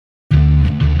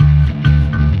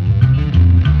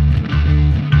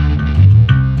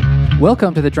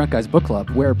Welcome to the Drunk Guys Book Club,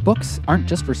 where books aren't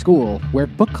just for school, where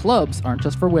book clubs aren't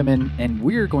just for women, and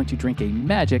we're going to drink a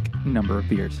magic number of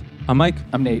beers. I'm Mike.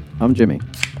 I'm Nate. I'm Jimmy.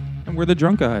 And we're the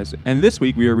Drunk Guys. And this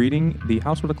week we are reading The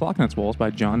House with a Clock in Its Walls by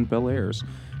John Bellairs.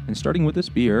 And starting with this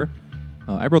beer,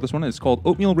 I wrote this one. It's called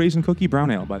Oatmeal Raisin Cookie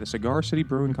Brown Ale by the Cigar City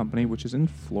Brewing Company, which is in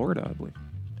Florida, I believe.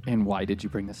 And why did you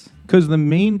bring this? Because the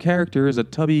main character is a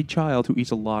tubby child who eats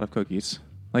a lot of cookies.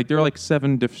 Like, there are like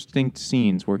 7 distinct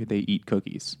scenes where they eat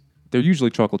cookies. They're usually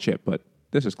chocolate chip, but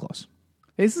this is close.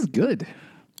 This is good.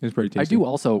 It's pretty tasty. I do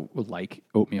also like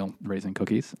oatmeal raisin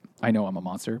cookies. I know I'm a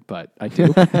monster, but I do.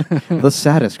 The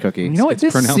saddest cookie. You know what?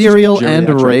 This pronounced cereal and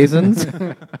geriatric. raisins.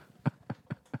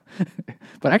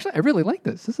 But actually, I really like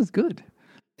this. This is good.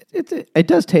 It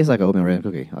does taste like oatmeal raisin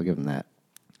cookie. I'll give them that.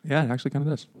 Yeah, it actually kind of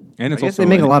does. And it's I guess also they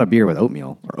make a lot of beer with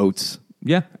oatmeal or oats.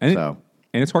 Yeah, and, So-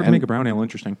 and it's hard to and- make a brown ale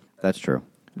interesting. That's true.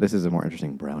 This is a more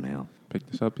interesting brown ale. Picked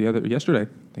this up yesterday,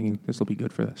 thinking this will be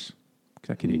good for this. Because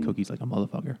I could eat cookies like a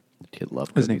motherfucker. Kid love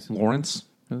His cookies. name's Lawrence.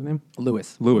 Is his name?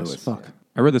 Lewis. Lewis. Fuck.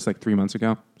 I read this like 3 months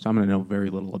ago, so I'm going to know very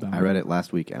little about it. I read it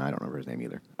last week, and I don't remember his name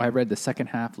either. I read the second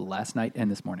half last night and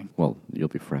this morning. Well, you'll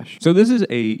be fresh. So this is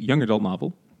a young adult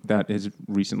novel that has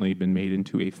recently been made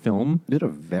into a film. Is it a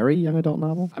very young adult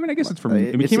novel? I mean, I guess it's from...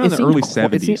 It It came out in the early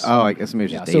seemed 70s. I guess maybe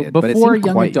it's Yeah, just so dated. but it before seemed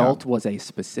young quite adult was a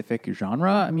specific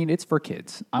genre, I mean, it's for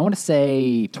kids. I want to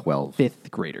say 12.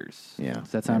 fifth graders. Yeah. Does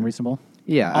that sound reasonable?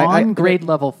 Yeah. On grade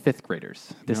level fifth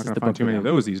graders. You're This not is going the to find book too for many of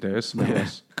them. those these days.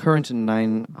 Yes. Current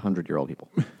 900-year-old people.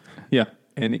 Yeah.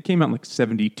 And it came out in like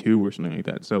 72 or something like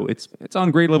that. So it's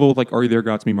on grade level with like Are You There,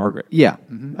 God, It's Me, Margaret. Yeah,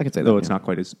 I could say that. Though it's yeah. not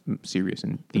quite as serious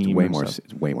in theme.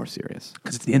 It's way more serious.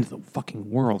 Because it's the end of the fucking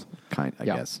world. I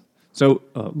Yeah. guess. So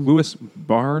Louis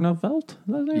Barnevelt? Is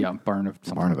that his name? Yeah, something like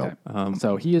Barnevelt. that.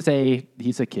 So he's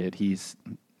a kid. He's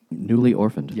Newly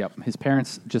orphaned. Yep. His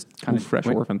parents just kind of Fresh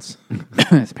orphans.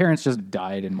 His parents just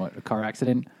died in a car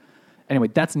accident. Anyway,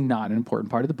 that's not an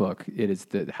important part of the book. It is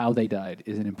how they died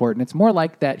isn't important. It's more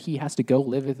like that he has to go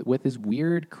live with his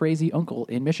weird, crazy uncle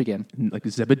in Michigan. Like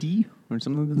Zebedee or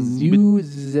something like that? New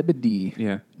Zebedee.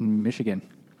 Yeah. In Michigan.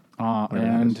 it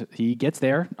And he gets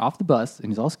there off the bus, and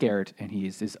he's all scared, and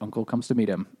his uncle comes to meet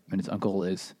him, and his uncle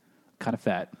is kind of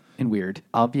fat and weird,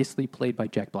 obviously played by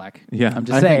Jack Black. Yeah. I'm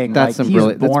just I think saying, that's like, some he's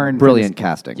brilliant- that's born brilliant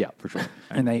casting. Yeah, for sure.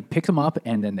 And they pick him up,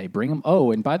 and then they bring him.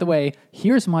 Oh, and by the way,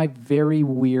 here's my very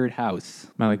weird house.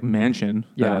 My like mansion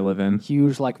that I live in.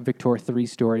 Huge, like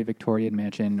 3-story Victorian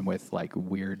mansion with like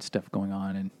weird stuff going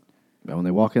on, and But when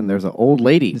they walk in, there's an old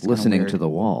lady kinda listening weird. to the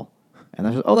wall. And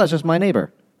that's just my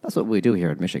neighbor. That's what we do here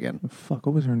in Michigan. Fuck,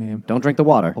 what was her name? Don't drink the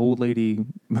water. Old lady.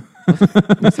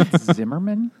 is it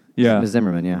Zimmerman? Yeah. Ms.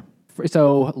 Zimmerman, yeah.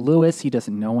 So Lewis, he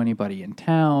doesn't know anybody in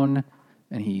town,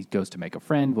 and he goes to make a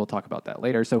friend. We'll talk about that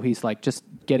later. So he's like just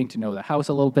getting to know the house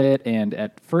a little bit. And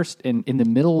at first, in the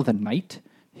middle of the night,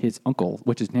 his uncle,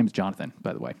 which his name is Jonathan,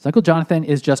 by the way, his uncle Jonathan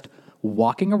is just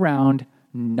walking around,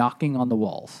 knocking on the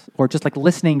walls, or just like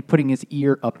listening, putting his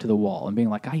ear up to the wall and being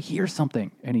like, I hear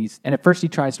something. And at first he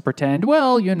tries to pretend,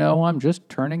 well, I'm just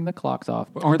turning the clocks off.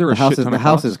 Aren't there a The house, shit is, ton the of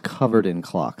house clocks? is covered in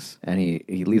clocks. And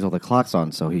he leaves all the clocks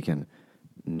on so he can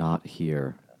not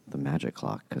hear the magic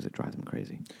clock because it drives him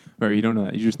crazy. Right, you don't know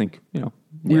that. You just think,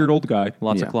 weird old guy,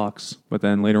 lots of Yeah. clocks. But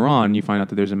then later on, you find out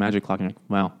that there's a magic clock, and you're like,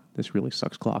 wow, this really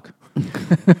sucks clock.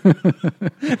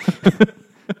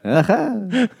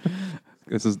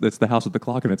 It's the house with the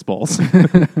clock in its balls.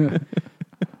 Sounds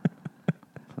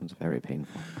very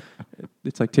painful.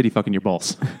 It's like titty fucking your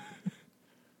balls.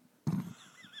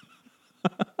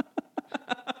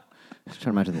 Just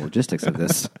trying to imagine the logistics of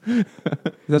this. It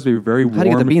has to be a very warm. How do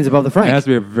you get the beans above the It fry? has to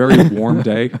be a very warm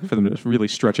day for them to really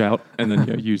stretch out, and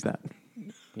then use that.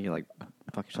 You like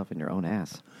fuck yourself in your own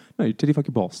ass. No, you titty fuck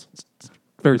your balls. It's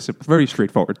very simple, very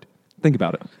straightforward. Think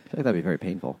about it. I feel like that'd be very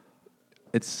painful.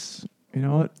 It's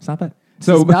what? It's not bad.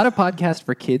 So it's not a podcast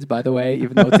for kids, by the way,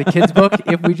 even though it's a kid's book.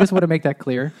 If we just want to make that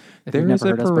clear, if There you've is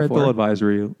never a heard us parental before,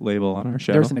 advisory label on our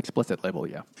show. there's an explicit label.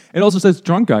 Yeah. It also says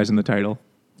 "drunk guys" in the title.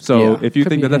 So Yeah. if you Could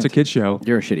think be that that's a a hint. kid's show,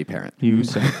 You're a shitty parent. you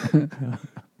say,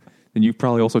 and you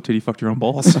probably also titty fucked your own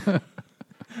balls. I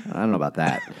don't know about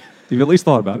that. You've at least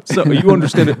thought about it. So you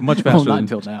understand it much Well, faster not than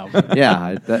until now.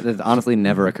 Yeah, that has honestly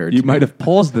never occurred you to might me. have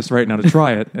paused this right now to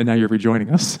try it, and now you're rejoining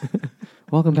us.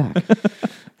 Welcome back.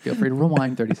 Feel free to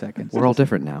rewind 30 seconds. We're all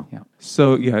different now. Yeah.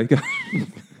 So yeah,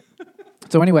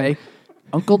 So anyway,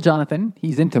 Uncle Jonathan,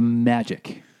 he's into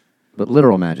magic. But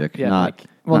literal magic, Yeah, not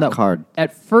no. card.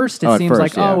 At first, it Oh, at seems first,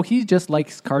 like, yeah. he just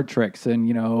likes card tricks, and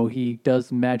he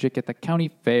does magic at the county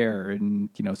fair, and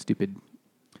stupid.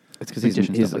 It's because he's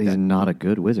magician stuff like that. not a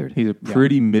good wizard. he's a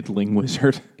pretty middling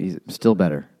wizard. He's still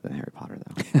better than Harry Potter,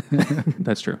 though.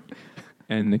 That's true.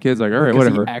 And the kid's like, all right, 'Cause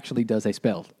whatever. He actually does a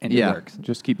spell, and Yeah. it works.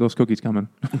 Just keep those cookies coming.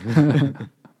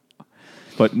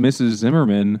 But Mrs.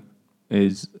 Zimmerman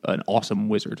is an awesome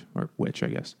wizard, or witch, I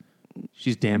guess.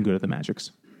 She's damn good at the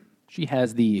magics. She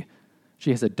has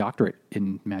a doctorate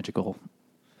in magical.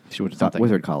 She went to Something.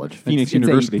 Wizard College. Phoenix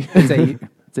University.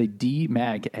 It's a D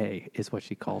Mag A is what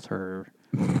she calls her.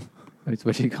 It's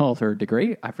what she calls her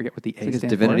degree. I forget what the A I think it's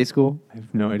stands Divinity for. School. I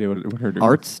have no idea what her degree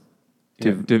Arts.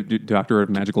 Doctor of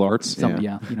Magical Arts.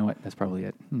 Yeah, you know what? That's probably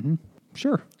it. Mm-hmm.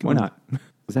 Sure, why not?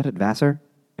 Was that at Vassar?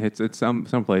 It's some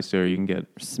place where you can get.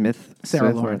 Smith?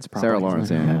 Sarah Smith? Lawrence, probably. Sarah Lawrence,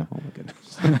 yeah. Oh my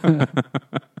goodness.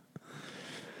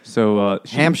 So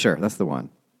Hampshire, that's the one.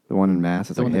 The one in Mass.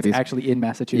 It's The like one that's hippies. actually in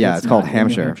Massachusetts. Yeah, it's called not in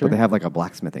New Hampshire, but they have like a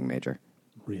blacksmithing major.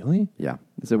 Really? Yeah.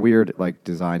 It's a weird, like,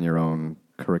 design your own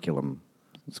curriculum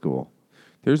school.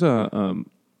 There's a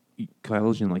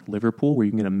college in like Liverpool where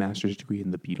you can get a master's degree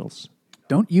in the Beatles.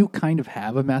 Don't you kind of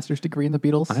have a master's degree in the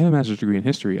Beatles? I have a master's degree in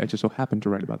history. I just so happened to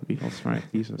write about the Beatles. Right,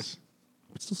 thesis.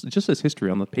 It just says history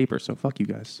on the paper, so fuck you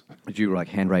guys. Did you, like,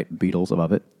 handwrite Beatles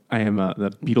above it? I am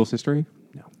the Beatles history.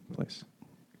 No, please.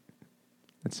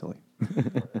 That's silly.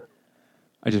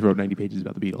 I just wrote 90 pages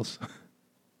about the Beatles.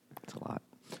 That's a lot.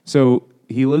 So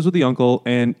he lives with the uncle,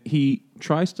 and he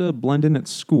tries to blend in at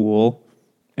school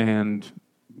and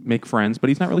make friends, but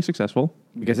he's not really successful.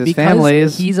 Because his family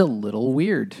is... He's a little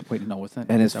weird. Wait, no, what's that?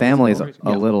 And his That was family is crazy. a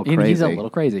little And he's a crazy. little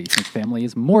crazy. His family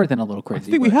is more than a little I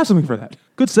crazy. think we but- have something for that.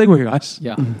 Good segue, guys.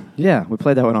 Yeah. Yeah, we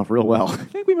played that one off real well. I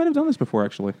think we might have done this before,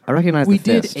 actually. I recognize We the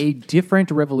did fist. a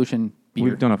different Revolution beer.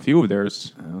 We've done a few of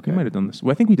theirs. Okay. We might have done this.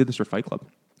 Well, I think we did this for Fight Club.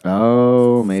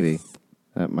 Oh, maybe.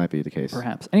 That might be the case.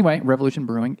 Perhaps. Anyway, Revolution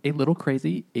Brewing, a little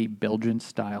crazy, a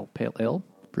Belgian-style pale ale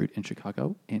brewed in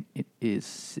Chicago, and it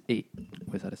is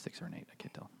was that a 6 or an 8? I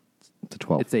can't tell. It's a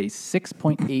 12. It's a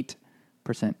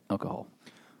 6.8% alcohol.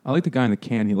 I like the guy in the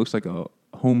can. He looks like a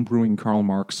home brewing Karl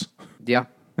Marx. Yeah.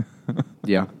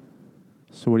 Yeah.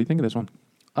 So what do you think of this one?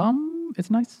 It's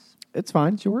nice. It's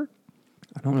fine. Sure.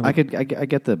 I don't really. I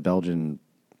get the Belgian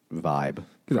vibe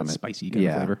That from it. spicy kind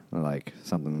of flavor. Like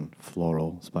something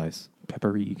floral spice.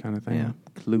 Peppery kind of thing. Yeah.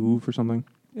 Clove or something.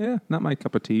 Yeah, not my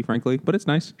cup of tea, frankly, but it's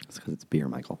nice. It's because it's beer,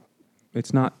 Michael.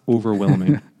 It's not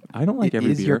overwhelming. I don't like It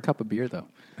every is beer. your cup of beer, though.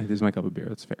 It is my cup of beer.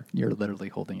 That's fair. You're literally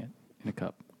holding it in a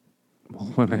cup. Well,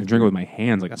 when I drink it with my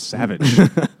hands like a savage,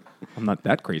 I'm not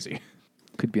that crazy.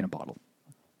 Could be in a bottle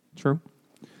True.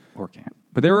 or can.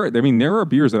 But there are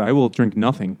beers that I will drink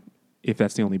nothing if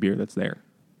that's the only beer that's there.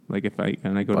 Like if I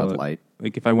go Bud to Light.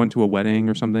 like if I went to a wedding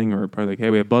or something, or probably like, hey,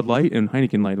 we have Bud Light and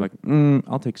Heineken Light. Like,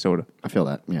 I'll take soda. I feel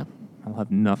that. Yeah. I'll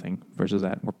have nothing versus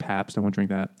that. Or Pabst. I won't drink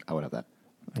that. I would have that.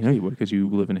 I know you would because you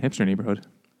live in a hipster neighborhood.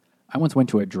 I once went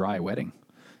to a dry wedding.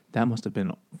 That must have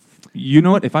been. You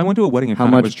know what? If I went to a wedding and How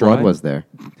found out it much was dry, blood was there?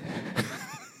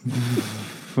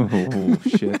 Oh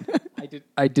shit!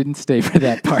 I didn't stay for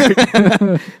that part.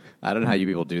 I don't know how you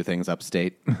people do things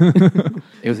upstate. It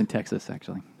was in Texas,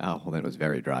 actually. Oh, well, then it was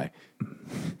very dry.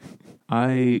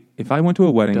 If I went to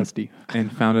a wedding Dusty.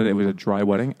 and found out it was a dry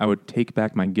wedding, I would take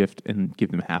back my gift and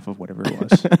give them half of whatever it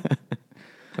was.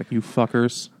 Like, you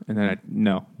fuckers, and then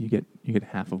you get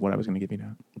half of what I was going to give you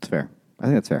now. It's fair. I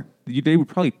think that's fair. They would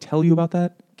probably tell you about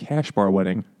that cash bar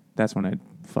wedding. That's when I'd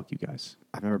fuck you guys.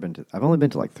 I've only been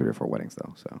to like 3 or 4 weddings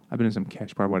though. So I've been in some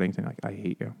cash bar weddings and like, I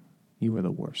hate you. You are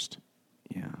the worst.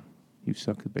 yeah. You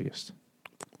suck the biggest.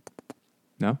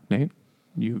 No, Nate,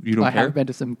 you don't I care. have been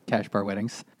to some cash bar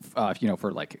weddings,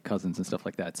 for like cousins and stuff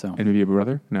like that. So And maybe your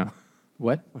brother? No.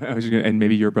 what? I was just gonna, and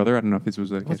maybe your brother. I don't know if this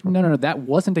was a cash bar. No, that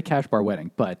wasn't a cash bar wedding.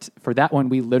 But for that one,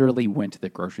 we literally went to the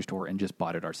grocery store and just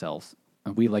bought it ourselves.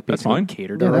 And we like That's basically fine.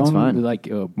 catered Yeah, our that's own. fine. We like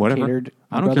Whatever. catered.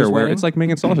 I my don't care brother's where. wedding. It's like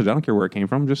making sausage. I don't care where it came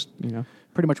from. Just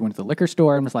Pretty much went to the liquor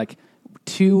store and was like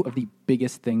 2 of the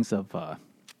biggest things of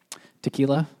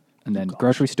tequila, and then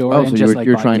grocery store. Oh, and so just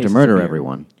you're bought trying to cases of murder beer.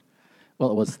 everyone.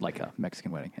 Well, it was like a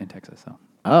Mexican wedding in Texas. So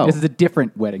Oh. this is a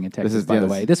different wedding in Texas, is- by yeah, the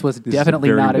this- way. This was is definitely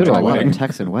very not a We do dry a lot wedding. of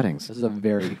Texan weddings. This is a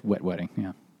very wet wedding.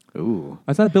 Yeah. Ooh.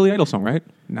 That's not a Billy Idol song, right?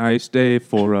 Nice day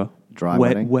for a Dry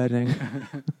wet wedding.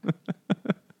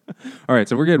 All right,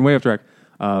 so we're getting way off track.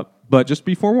 But just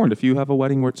be forewarned, if you have a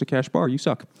wedding where it's a cash bar, you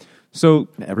suck. So,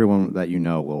 Everyone that you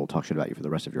know will talk shit about you for the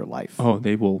rest of your life. oh,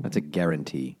 they will That's a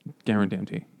guarantee.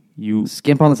 guarantee you.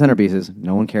 Skimp on the centerpieces.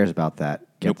 No one cares about that.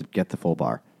 Nope. Get the full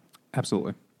bar.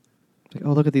 Absolutely. It's like,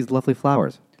 oh, look at these lovely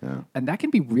flowers. Yeah. And that can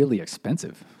be really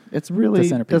expensive. It's really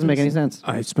The doesn't make any centerpieces. sense.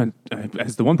 I spent,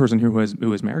 as the one person who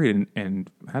was married and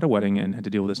had a wedding and had to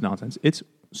deal with this nonsense, it's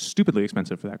stupidly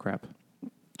expensive for that crap.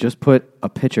 Just put a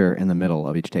pitcher in the middle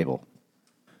of each table.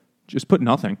 Just put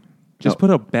nothing. Just Oh, put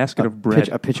a basket of bread.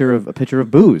 A pitcher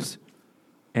of booze.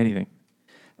 Anything.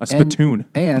 A spittoon.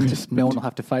 And no one will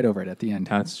have to fight over it at the end.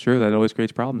 That's true. That always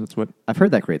creates problems. That's what I've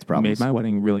heard that creates problems. made my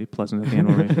wedding really pleasant at the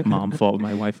end when my mom fought with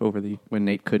my wife over the... When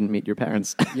Nate couldn't meet your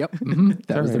parents. Yep.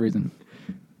 That was the right. reason.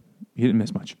 He didn't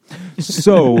miss much.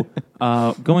 So,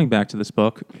 going back to this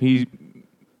book, he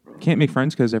can't make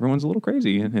friends because everyone's a little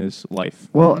crazy in his life.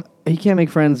 Well, he can't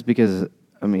make friends because,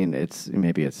 I mean,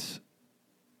 maybe it's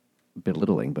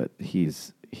belittling, but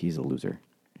he's a loser.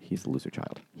 He's the loser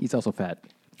child. He's also fat.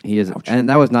 He is, Ouch. and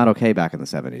that was not okay back in the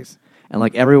 70s. And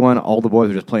like everyone, all the boys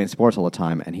were just playing sports all the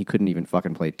time, and he couldn't even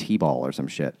fucking play t-ball or some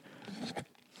shit.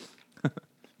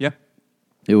 Yeah.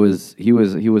 He was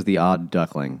the odd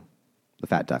duckling, the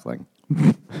fat duckling.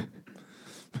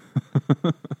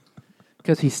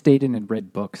 Because he stayed in and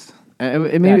read books.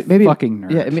 Maybe fucking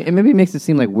nerd. Yeah, it maybe makes it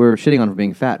seem like we're shitting on him for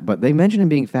being fat, but they mention him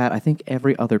being fat, I think,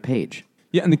 every other page.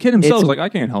 Yeah, and the kid himself It's- is like, I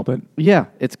can't help it. Yeah,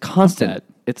 it's constant. Fat.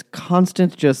 It's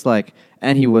constant, just like,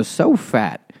 and he was so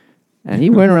fat, and he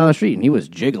went around the street and he was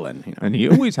jiggling. You know? And he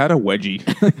always had a wedgie.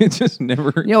 It just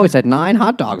never... He always had 9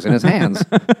 hot dogs in his hands.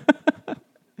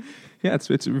 Yeah,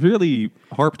 it's really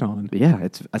harped on. Yeah,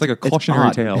 it's like a cautionary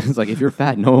odd. tale. It's like, if you're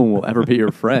fat, no one will ever be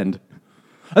your friend.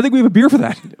 I think we have a beer for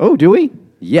that. Oh, do we?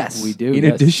 Yes. We do. In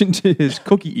yes. addition to his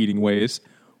cookie eating ways.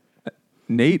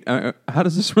 Nate, how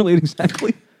does this relate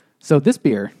exactly? So this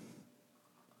beer,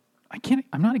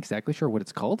 I'm not exactly sure what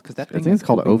it's called because that I thing think it's is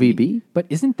called OVB. But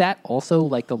isn't that also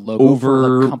like the logo for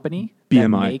Over the company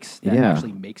BMI. that Yeah.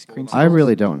 actually makes creamsicles? I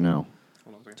really don't know.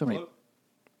 So many.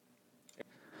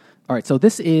 All right, so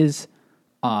this is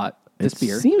this It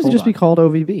beer. seems to Hold just be on. called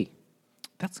OVB.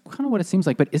 That's kind of what it seems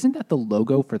like. But isn't that the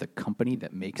logo for the company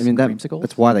that makes I mean, creamsicles?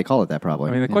 that's why they call it that, probably.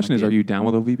 I mean, the question is, yeah. are you down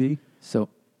with OVB? So,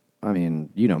 I mean,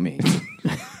 you know me.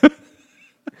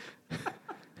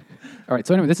 all right.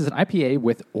 So anyway, this is an IPA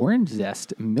with orange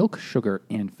zest, milk, sugar,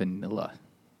 and vanilla.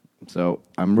 So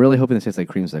I'm really hoping this tastes like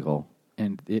creamsicle.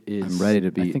 And it is. I'm ready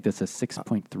to be- I think that's a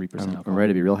 6.3% alcohol. I'm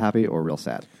ready to be real happy or real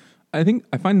sad. I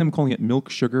find them calling it milk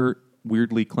sugar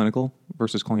weirdly clinical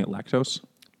versus calling it lactose.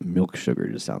 Milk sugar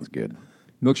just sounds good.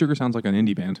 Milk sugar sounds like an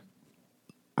indie band.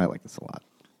 I like this a lot.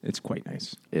 It's quite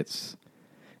nice.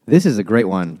 This is a great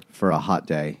one for a hot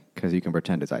day because you can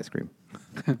pretend it's ice cream.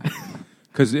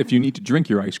 Because if you need to drink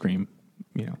your ice cream,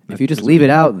 you know. If you just leave it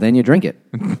out, then you drink it.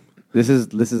 This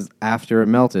is after it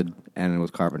melted and it was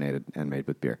carbonated and made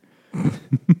with beer.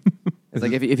 It's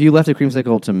like if you left a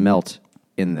creamsicle to melt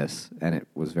in this and it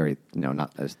was very,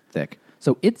 not as thick.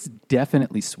 So it's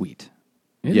definitely sweet.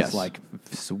 It's Yes. like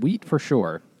sweet for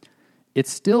sure. It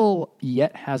still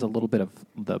yet has a little bit of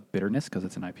the bitterness because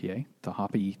it's an IPA, the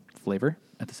hoppy flavor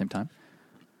at the same time.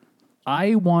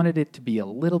 I wanted it to be a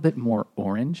little bit more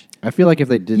orange. I feel like if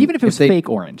they didn't... Even if it was fake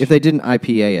orange. If they didn't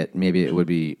IPA it, maybe it would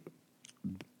be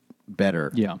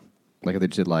better. Yeah. Like if they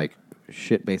did like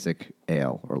shit basic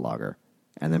ale or lager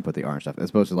and then put the orange stuff as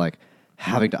opposed to like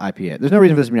having to IPA it. There's no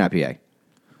reason for this to be an IPA.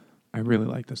 I really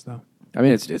like this, though. I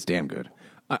mean, it's damn good.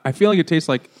 I feel like it tastes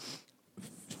like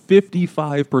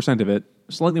 55% of it,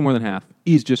 slightly more than half,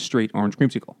 is just straight orange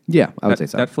creamsicle. Yeah, I would That- say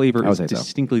so. that flavor I would is say so.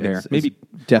 distinctly there. It's Maybe-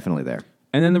 definitely there.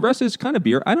 And then the rest is kind of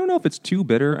beer. I don't know if it's too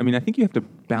bitter. I mean, I think you have to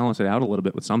balance it out a little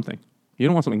bit with something. You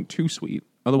don't want something too sweet.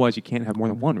 Otherwise, you can't have more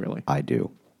than one, really. I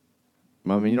do.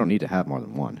 Well, I mean, you don't need to have more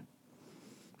than one.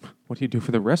 What do you do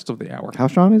for the rest of the hour? How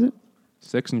strong is it?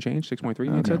 6 and change? 6.3,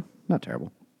 you Okay. said? Not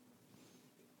terrible.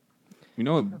 You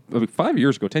know, like 5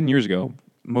 years ago, 10 years ago,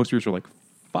 most beers were like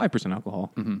 5%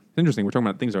 alcohol. Mm-hmm. It's interesting. We're talking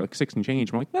about things that are like 6 and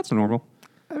change. We're like, that's normal.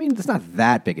 I mean, it's not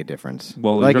that big a difference.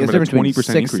 Well, you're like talking it's about a difference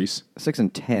between 20% increase. 6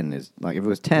 and 10 is like if it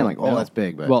was 10, like Well, that's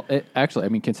big. But Well, actually, I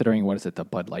mean, considering what is it, the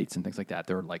Bud Lights and things like that,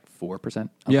 they're like 4%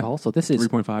 Yeah. alcohol. So this is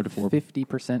 3.5 to 4.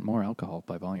 50% more alcohol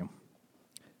by volume.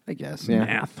 I guess yeah.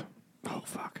 Math. Oh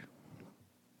fuck.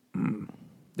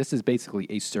 This is basically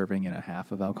a serving and a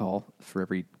half of alcohol for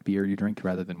every beer you drink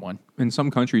rather than one. In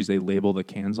some countries, they label the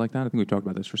cans like that. I think we talked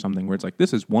about this for something where it's like,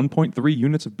 this is 1.3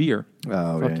 units of beer.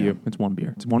 Oh, Fuck yeah. you. It's one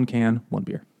beer. It's one can, one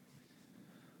beer.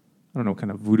 I don't know what kind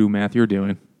of voodoo math you're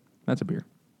doing. That's a beer.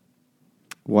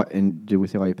 What? And did we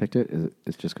say why you picked it?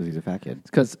 It's just because he's a fat kid. It's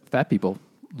because fat people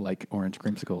like orange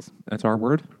creamsicles. That's our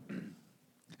word.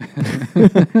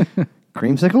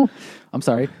 Creamsicle? I'm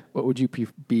sorry. What would you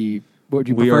be? What would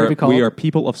you We prefer are to be called? we are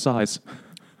people of size.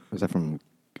 Was that from?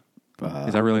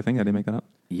 Is that really a thing? I didn't make that up.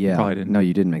 Yeah. Probably didn't. No,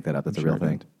 you didn't make that up. That's I'm a real sure I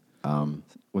thing.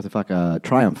 What the fuck?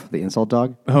 Triumph, the insult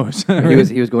dog. Oh,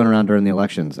 He was going around during the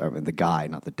elections. The guy,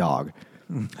 not the dog.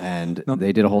 And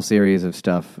they did a whole series of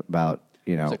stuff about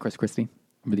Is it Chris Christie?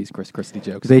 Remember these Chris Christie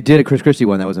jokes? They did a Chris Christie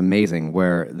one that was amazing,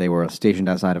 where they were stationed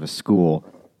outside of a school,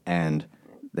 and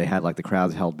they had like the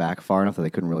crowds held back far enough that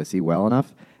they couldn't really see well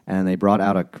enough, and they brought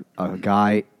out a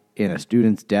guy in a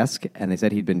student's desk, and they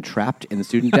said he'd been trapped in the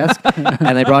student desk,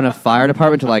 and they brought in a fire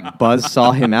department to like buzz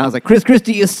saw him out. I was like, Chris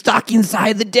Christie is stuck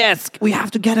inside the desk. We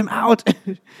have to get him out.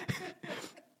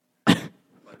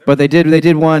 But they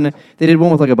did one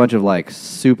with like a bunch of like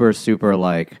super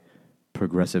like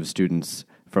progressive students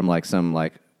from like some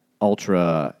like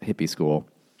ultra hippie school.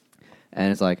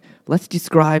 And it's like, let's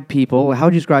describe people. How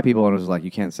would you describe people? And it was like,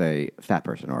 you can't say fat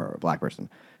person or a black person.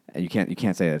 And you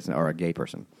can't say it's or a gay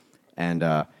person.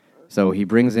 And so he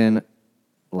brings in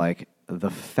like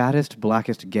the fattest,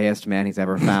 blackest, gayest man he's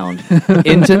ever found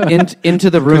into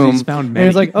the room. He's found and many.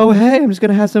 he's like, oh, hey, I'm just going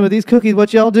to have some of these cookies.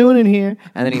 What y'all doing in here?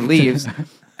 And then he leaves.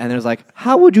 And there's like,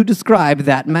 how would you describe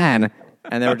that man?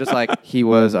 And they were just like, he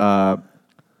was a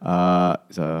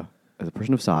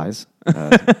person of size,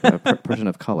 a person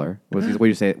of color. What do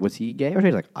you say? Was he gay? Or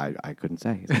he's like, I couldn't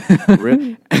say. He's like,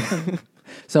 really?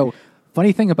 So,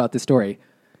 funny thing about this story,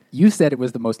 you said it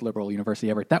was the most liberal university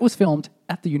ever. That was filmed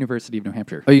at the University of New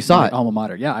Hampshire. Oh, you saw it? Alma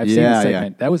mater. Yeah, I've seen the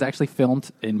segment. That was actually filmed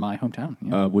in my hometown.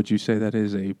 Yeah. Would you say that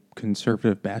is a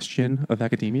conservative bastion of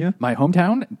academia? My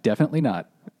hometown? Definitely not.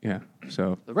 Yeah.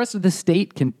 So The rest of the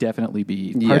state can definitely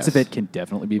be, parts of it can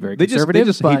definitely be very they conservative.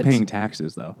 just hate paying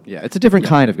taxes, though. Yeah, it's a different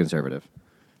kind of conservative.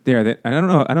 I don't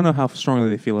know how strongly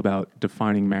they feel about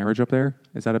defining marriage up there.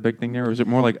 Is that a big thing there, or is it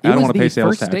more like I don't want to pay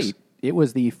sales tax? It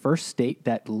was the first state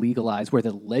that legalized, where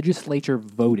the legislature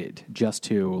voted just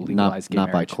to legalize gay marriage.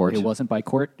 Not by court. It wasn't by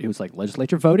court. It was like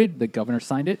legislature voted, the governor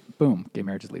signed it, boom, gay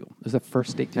marriage is legal. It was the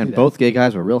first state to do that. And both gay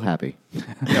guys were real happy.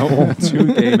 No,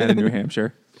 2 gay men in New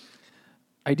Hampshire.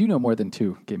 I do know more than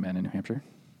 2 gay men in New Hampshire.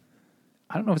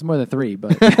 I don't know if it's more than 3,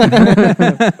 but...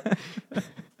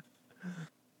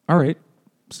 All right.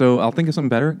 So I'll think of something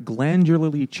better.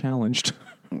 Glandularly challenged.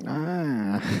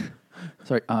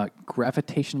 Sorry,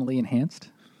 gravitationally enhanced?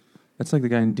 That's like the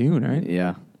guy in Dune, right?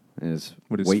 Yeah.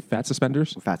 What is fat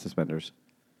suspenders? Fat suspenders.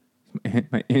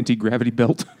 My anti-gravity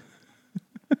belt.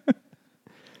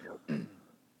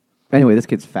 Anyway, this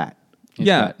kid's fat.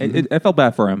 I felt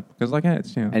bad for him. Because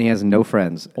it's, And he has no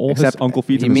friends. All his uncle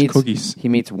feeds him his cookies. He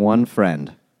meets one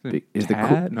friend. Is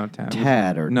Tad? No, Tad.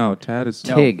 Tad or... No, Tad is...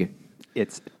 Tig.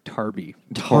 It's Tarby.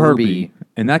 Tarby.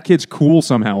 And that kid's cool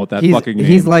somehow with that fucking name.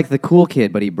 He's like the cool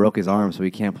kid, but he broke his arm, so he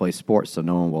can't play sports, so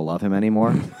no one will love him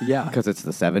anymore. Yeah. Because it's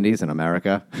the 70s in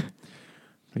America.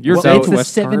 It's the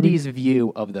 70s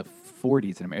view of the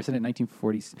 40s in America. Isn't it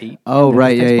 1948? Oh,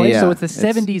 right, yeah. So it's the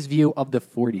 70s view of the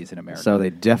 40s in America. So they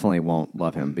definitely won't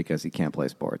love him because he can't play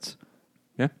sports.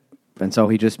 Yeah. And so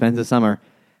he just spends the summer...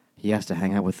 He has to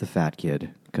hang out with the fat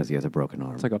kid because he has a broken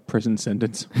arm. It's like a prison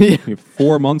sentence. Yeah.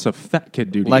 4 months of fat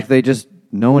kid duty. Like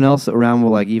no one else around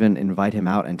will like even invite him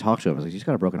out and talk to him. It's like, he's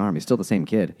got a broken arm. He's still the same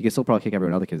kid. He can still probably kick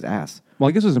every other kid's ass. Well,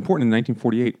 I guess it was important in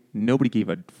 1948. Nobody gave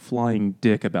a flying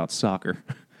dick about soccer.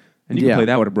 And you can play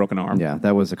that with a broken arm. Yeah,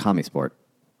 that was a commie sport.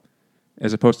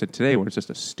 As opposed to today when it's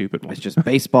just a stupid one. It's just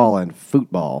baseball and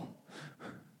football.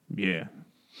 Yeah.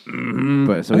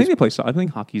 But so I think they play. I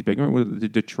think hockey's big. Remember the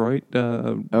Detroit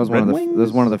that was Red that Wings?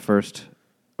 was one of the first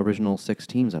original 6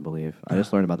 teams, I believe. I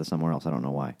just learned about this somewhere else. I don't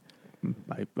know why.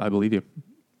 I believe you.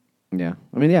 Yeah,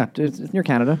 I mean, yeah, it's near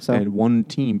Canada. So They had 1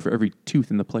 team for every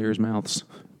tooth in the players' mouths.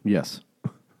 yes,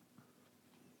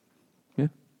 Yeah.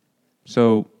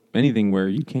 So anything where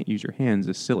you can't use your hands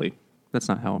is silly. That's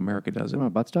not how America does it. you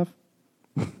want butt stuff?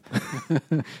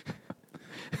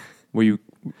 Where you?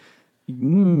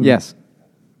 Yes.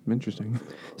 Interesting.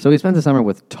 So he spends the summer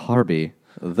with Tarby,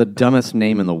 the dumbest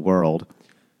name in the world.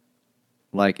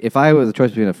 Like, if I was a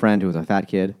choice between a friend who was a fat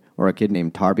kid or a kid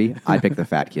named Tarby, I'd pick the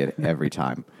fat kid every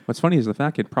time. What's funny is the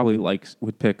fat kid probably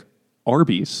would pick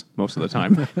Arby's most of the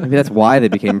time. Maybe that's why they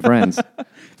became friends.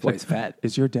 That's why he's fat.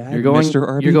 Is your dad You're going, Mr.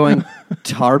 Arby? You're going,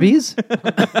 Tarby's?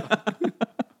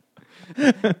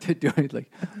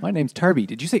 Like, my name's Tarby.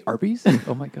 Did you say Arby's?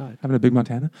 Oh my God. Having a big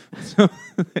Montana?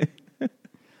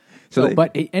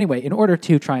 But anyway, in order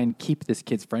to try and keep this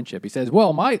kid's friendship, he says,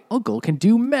 well, my uncle can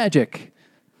do magic.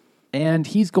 And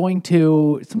he's going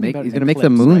to... He's going to make the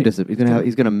moon disappear.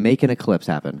 He's going to make an eclipse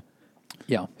happen.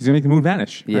 Yeah. He's going to make the moon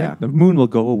vanish. Right? Yeah. The moon will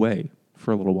go away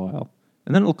for a little while.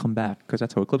 And then it'll come back, because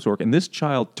that's how eclipses work. And this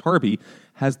child, Tarby,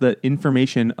 has the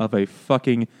information of a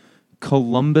fucking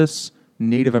Columbus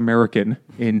Native American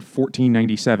in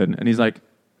 1497. And he's like,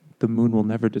 the moon will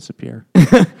never disappear.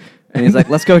 And he's like,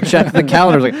 let's go check the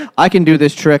calendar. He's like, I can do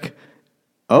this trick.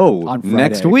 Oh, On Friday.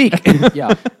 next week.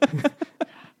 Yeah.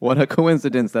 What a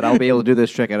coincidence that I'll be able to do this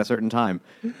trick at a certain time.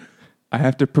 I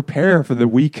have to prepare for the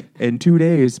week in 2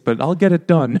 days, but I'll get it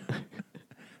done.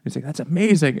 He's like, that's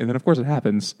amazing. And then, of course, it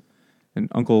happens. And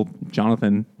Uncle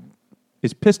Jonathan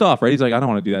is pissed off, right? He's like, I don't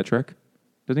want to do that trick.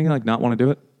 Doesn't he, not want to do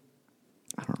it?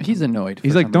 He's annoyed.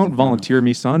 He's for like, some don't reason. volunteer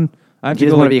me, son. I have He to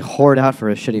doesn't go want to like, be hoard out for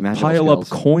his shitty magical pile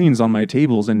skills. up coins on my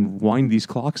tables and wind these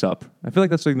clocks up. I feel like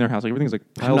that's like in their house. Like everything's like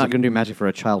I'm piles not of- going to do magic for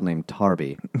a child named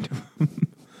Tarby.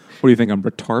 What do you think? I'm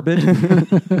retarded?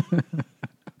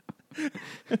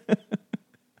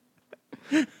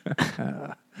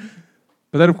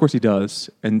 But then, of course, he does.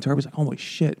 And Tarby's like, holy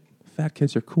shit, fat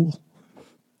kids are cool.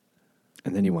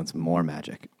 And then he wants more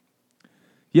magic.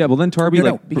 Yeah, well, then Tarby,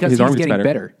 No, like, because his he's arm gets getting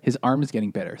better. His arm is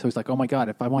getting better. So he's like, oh my god,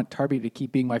 if I want Tarby to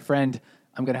keep being my friend,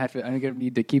 I'm gonna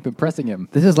need to keep impressing him.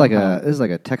 This is like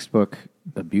a textbook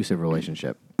abusive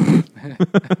relationship.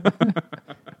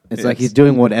 It's like he's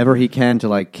doing whatever he can to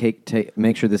like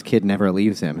make sure this kid never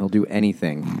leaves him. He'll do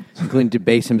anything, including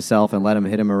debase himself and let him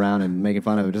hit him around and making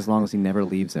fun of him, just as long as he never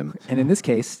leaves him. And in this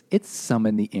case, it's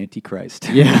summon the Antichrist.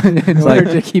 Yeah, in it's order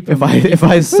like, to keep him. if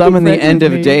I summon the friends end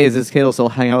with of me. days, this kid will still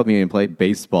hang out with me and play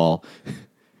baseball.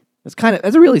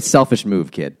 That's a really selfish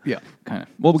move, kid. Yeah, kind of.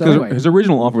 Well, because his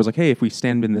original offer was like, hey, if we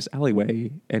stand in this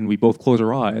alleyway and we both close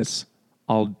our eyes,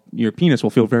 your penis will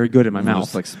feel very good in my We'll mouth.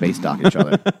 just like space dock each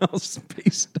other.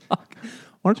 Space dock.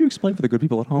 Why don't you explain for the good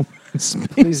people at home?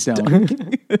 Please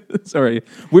don't. Sorry.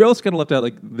 We also kind of left out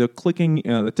like the clicking,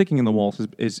 the ticking in the walls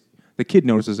is the kid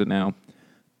notices it now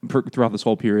throughout this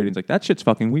whole period. He's like, that shit's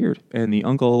fucking weird. And the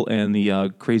uncle and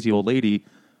the crazy old lady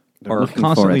They're are looking for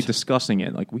constantly it. discussing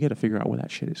it. Like, we got to figure out where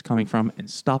that shit is coming from and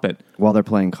stop it. While they're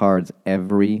playing cards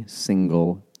every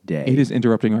single day. It is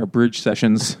interrupting our bridge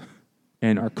sessions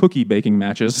and our cookie baking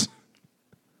matches.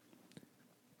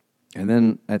 And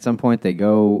then at some point they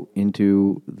go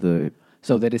into the...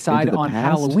 So they decide Into the on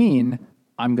past? Halloween,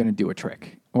 I'm going to do a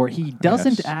trick. Or he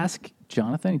doesn't Yes. ask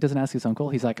Jonathan. He doesn't ask his uncle.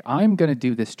 He's like, I'm going to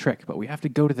do this trick, but we have to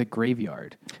go to the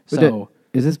graveyard. So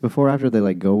Is this before or after they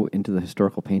like go into the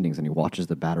historical paintings and he watches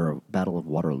the Battle of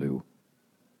Waterloo?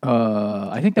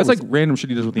 I think That's that's like random shit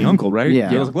he does with the uncle, right? Yeah.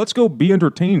 He goes like, let's go be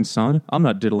entertained, son. I'm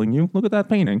not diddling you. Look at that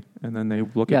painting. And then they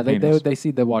look yeah. at They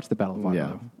paintings. watch the Battle of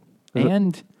Waterloo, Yeah.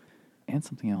 and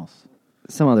something else.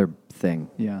 Some other thing.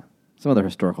 Yeah. Some other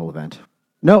historical event.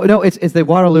 No, it's the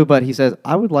Waterloo, but he says,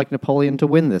 I would like Napoleon to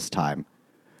win this time.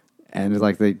 And it's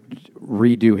like they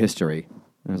redo history.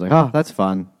 And it's like, oh, that's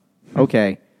fun.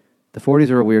 Okay. The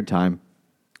 40s are a weird time.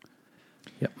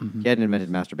 Yep. He hadn't invented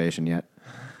masturbation yet.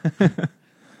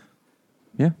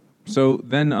 Yeah. So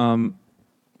then, I don't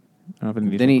know if I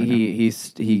need Then to right now.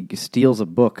 he steals a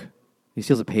book. He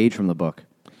steals a page from the book.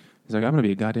 He's like, I'm going to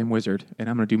be a goddamn wizard, and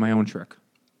I'm going to do my own trick.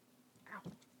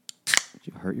 Did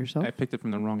you hurt yourself? I picked it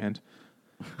from the wrong end.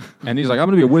 And he's like, I'm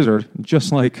going to be a wizard,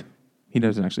 just like, he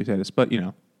doesn't actually say this, but, you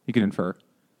know, you can infer.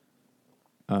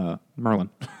 Merlin.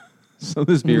 So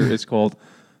this beer is called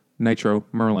Nitro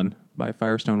Merlin by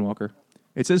Firestone Walker.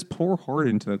 It says pour hard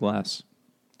into the glass.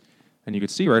 And you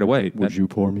could see right away. Would you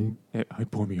pour me? I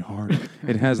pour me hard.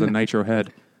 It has the nitro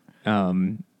head.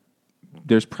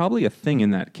 There's probably a thing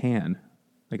in that can,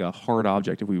 like a hard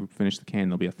object. If we finish the can,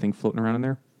 there'll be a thing floating around in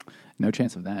there. No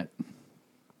chance of that.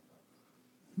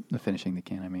 The finishing the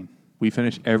can, I mean. We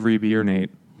finish every beer, Nate.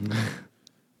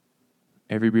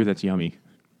 Every beer that's yummy.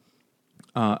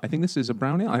 I think this is a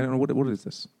brown ale. I don't know what is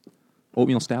this.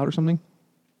 Oatmeal stout or something?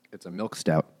 It's a milk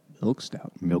stout. Milk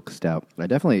stout. Milk stout. It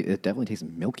definitely tastes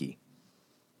milky.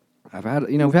 We've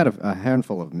had a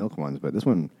handful of milk ones, but this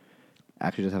one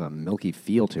actually does have a milky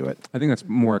feel to it. I think that's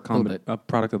more bit. a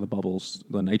product of the bubbles,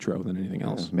 the nitro, than anything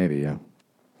else. Maybe, yeah.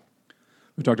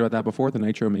 We talked about that before. The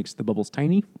nitro makes the bubbles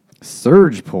tiny.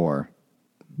 Surge pour.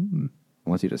 I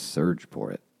want you to surge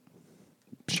pour it.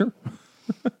 Sure.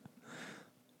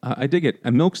 I dig it.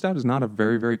 A milk stout is not a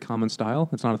very, very common style.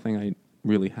 It's not a thing I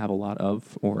really have a lot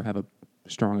of or have a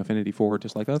strong affinity for or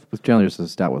dislike of. It's generally just a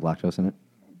stout with lactose in it.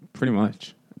 Pretty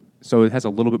much. So it has a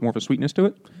little bit more of a sweetness to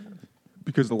it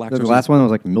because the lactose. The last one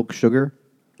was like milk sugar.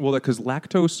 Well, because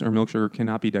lactose or milk sugar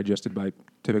cannot be digested by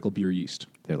typical beer yeast.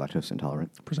 They're lactose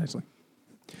intolerant. Precisely.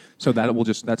 So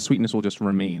that sweetness will just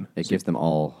remain. It gives them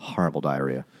all horrible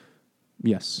diarrhea.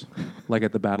 Yes, like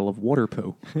at the Battle of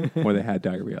Waterpoo, where they had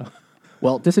diarrhea.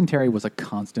 Well, dysentery was a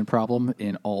constant problem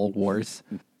in all wars.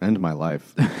 End my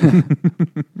life.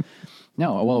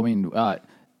 No, well, I mean,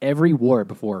 every war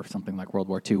before something like World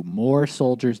War II, more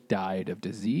soldiers died of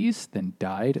disease than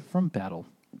died from battle.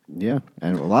 Yeah,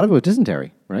 and a lot of it was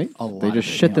dysentery, right? A lot They of just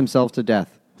it, shit yeah. themselves to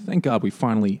death. Thank God we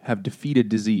finally have defeated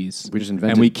disease. We just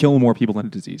invented- and we kill more people than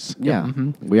disease. Yeah,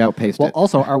 we outpaced Well, it.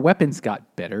 also, our weapons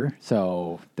got better,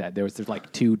 so that there's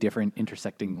like two different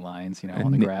intersecting lines,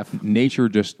 on the graph. Nature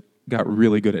just got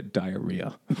really good at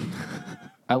diarrhea.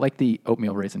 I like the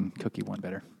oatmeal raisin cookie one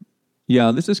better.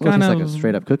 Yeah, this is Well, it kind tastes of like a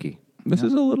straight up cookie. This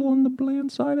is a little on the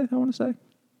bland side, I want to say.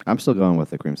 I'm still going with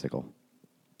the creamsicle.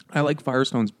 I like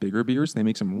Firestone's bigger beers. They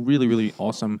make some really, really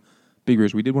awesome big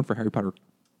beers. We did one for Harry Potter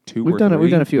 2 We've or done 3.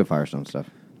 We've done a few of Firestone stuff.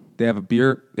 They have a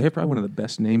beer. They have probably one of the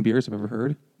best named beers I've ever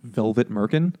heard. Velvet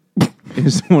Merkin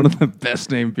is one of the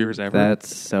best named beers ever.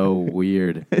 That's so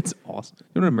weird. It's awesome.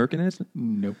 You know what a Merkin is?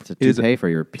 Nope. It's a It is toupee for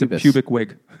your It's pubis. a pubic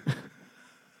wig.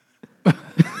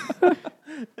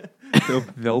 So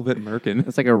Velvet Merkin,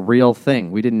 It's like a real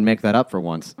thing. We didn't make that up for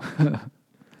once.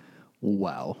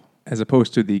 Wow. as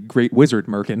opposed to the Great Wizard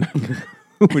Merkin,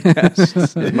 which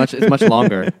has, It's much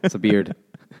longer. It's a beard.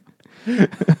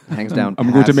 Hangs down. I'm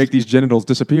going to past- make these genitals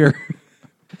disappear.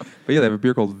 But yeah, they have a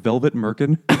beer called Velvet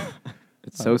Merkin.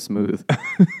 It's so smooth.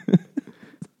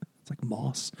 It's like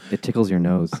moss. It tickles your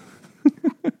nose.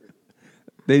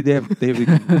 They have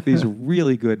these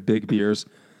really good big beers.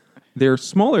 They're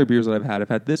smaller beers that I've had. I've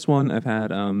had this one. I've had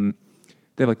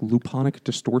they have like luponic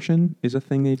distortion is a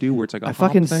thing they do where it's like a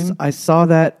hop thing. I saw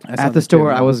that I saw at the that store.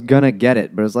 too. I was gonna get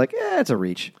it, but it was like, it's a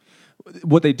reach.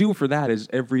 What they do for that is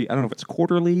I don't know if it's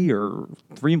quarterly or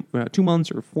 2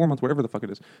 months or 4 months, whatever the fuck it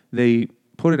is. They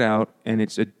put it out and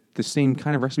it's the same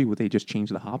kind of recipe, but they just change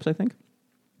the hops, I think,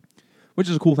 which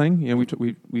is a cool thing. You know,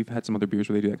 we've had some other beers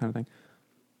where they do that kind of thing.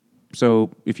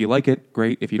 So if you like it,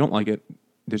 great. If you don't like it,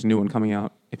 there's a new one coming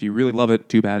out. If you really love it,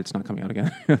 too bad it's not coming out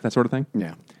again. That sort of thing.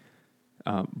 Yeah.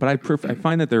 But I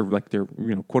find that they're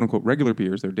quote unquote regular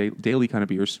beers, their daily kind of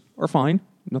beers are fine,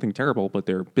 nothing terrible, but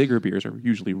their bigger beers are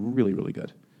usually really, really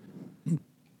good.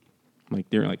 Like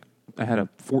I had a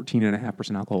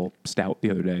 14.5% alcohol stout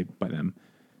the other day by them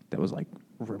that was like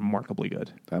remarkably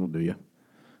good. That'll do you.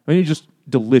 I mean, it's just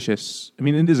delicious. I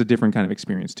mean, it is a different kind of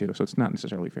experience too, so it's not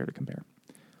necessarily fair to compare.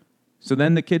 So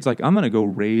then the kid's like, I'm going to go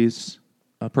raise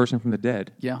a person from the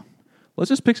dead. Yeah. Let's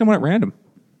just pick someone at random.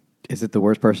 Is it the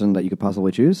worst person that you could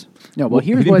possibly choose? No, Well,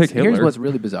 he here's didn't what's pick Hitler.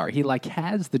 really bizarre. He like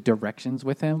has the directions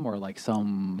with him, or like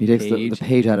some He takes page, the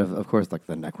page out of course, like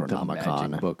the the Necronomicon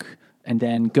magic book, and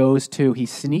then he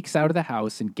sneaks out of the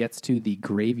house and gets to the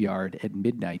graveyard at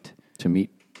midnight. to meet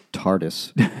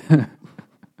TARDIS.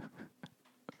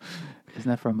 Isn't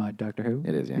that from Doctor Who?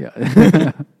 It is,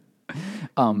 yeah.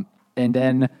 And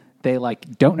then they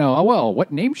like don't know. Oh well,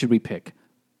 what name should we pick?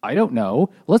 I don't know.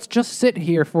 Let's just sit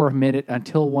here for a minute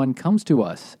until one comes to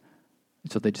us.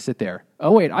 So they just sit there.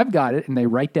 Oh wait, I've got it, and they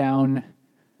write down.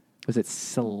 Was it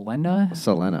Selena?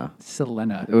 Selena.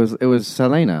 Selena. It was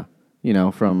Selena,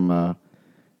 from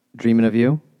Dreaming of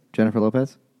You, Jennifer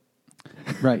Lopez.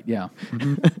 Right, yeah.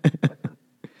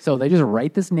 So they just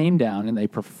write this name down and they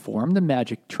perform the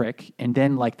magic trick, and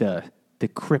then like the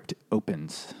crypt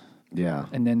opens. Yeah.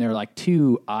 And then there are like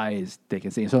two eyes they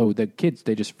can see. So the kids,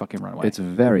 they just fucking run away. It's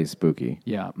very spooky.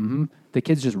 Yeah. Mm-hmm. The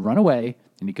kids just run away,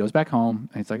 and he goes back home,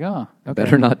 and it's like, oh, okay.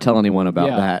 Better not tell anyone about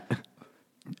Yeah. that.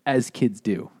 As kids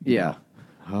do. Yeah.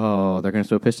 Oh, they're going to be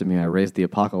so pissed at me. I raised the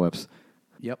apocalypse.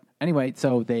 Yep. Anyway,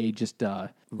 so they just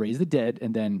raise the dead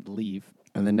and then leave.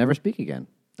 And then never speak again.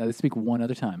 They speak one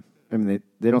other time. I mean,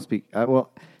 they don't speak.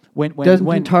 When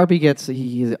Tarby gets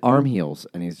his arm heals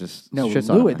and he's just No, shits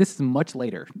on Lewis. him. This is much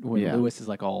later when Yeah. Lewis is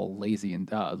like all lazy and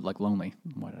like lonely.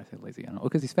 Why did I say lazy? I don't know.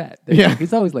 Because he's fat. Yeah.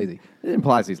 He's always lazy. It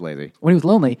implies he's lazy. When he was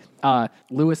lonely,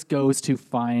 Lewis goes to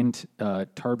find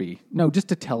Tarby. No, just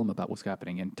to tell him about what's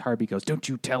happening. And Tarby goes, "Don't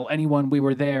you tell anyone we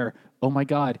were there. Oh my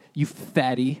God, you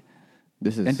fatty."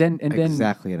 This is And then-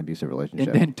 exactly an abusive relationship.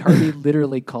 And then Tarby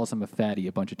literally calls him a fatty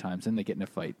a bunch of times, and they get in a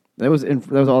fight that was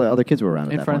all the other kids were around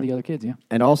at in that front of point. the other kids. Yeah.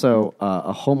 And also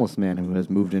a homeless man who has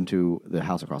moved into the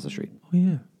house across the street. Oh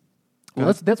yeah.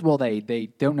 Well, that's they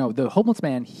don't know. The homeless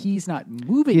man, he's not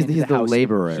moving. He's into the house.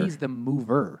 laborer. He's the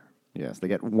mover. Yes, they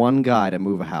get one guy to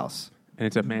move a house. And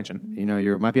it's a mansion.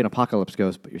 You might be an apocalypse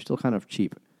ghost, but you're still kind of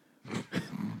cheap.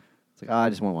 It's like, I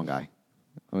just want one guy.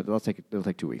 It'll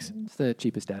take 2 weeks. It's the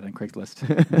cheapest ad on Craigslist.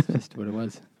 That's just what it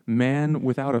was. Man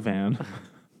without a van.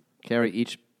 Carry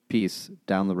each piece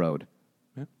down the road,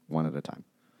 Yeah. one at a time.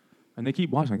 And they keep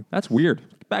watching. That's weird.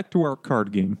 Back to our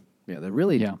card game. Yeah, they're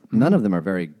really. Yeah. None of them are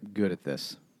very good at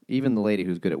this. Even the lady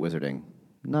who's good at wizarding,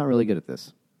 not really good at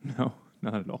this. No,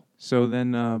 not at all. So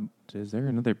then, is there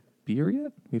another beer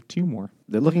yet? We have 2 more.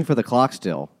 They're looking for the clock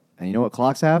still, and you know what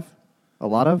clocks have? A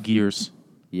lot of Gears.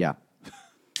 yeah.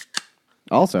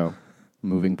 Also,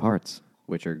 moving parts,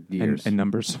 which are gears And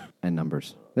numbers. and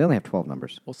numbers. They only have 12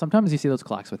 numbers. Well, sometimes you see those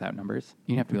clocks without numbers.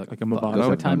 You have to be like, Like a "Fuck, Movado. Those what have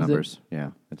no time is it?" numbers.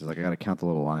 Yeah, it's just like I got to count the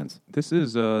little lines. This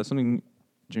is something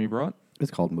Jimmy brought. It's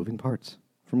called Moving Parts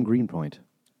from Greenpoint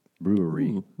Brewery.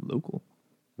 Ooh, local.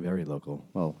 Very local.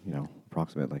 Well,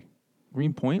 approximately.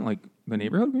 Greenpoint, like the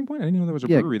neighborhood Greenpoint? I didn't know there was a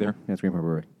brewery there. Yeah, it's Greenpoint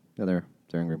Brewery. Yeah, they're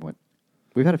in Greenpoint.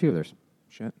 We've had a few of theirs.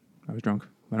 Shit. I was drunk.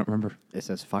 I don't remember. It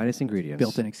says finest ingredients.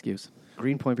 Built-in excuse.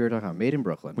 Greenpointbeer.com. Made in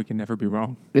Brooklyn. We can never be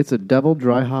wrong. It's a double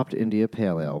dry hopped India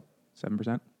Pale Ale.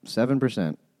 7%.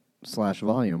 7% /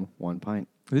 volume, 1 pint.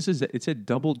 It's a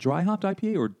double dry hopped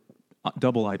IPA or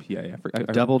double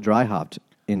IPA? Double dry hopped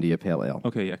India Pale Ale.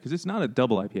 Okay, yeah, because it's not a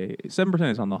double IPA.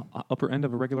 7% is on the upper end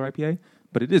of a regular IPA,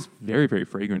 but it is very, very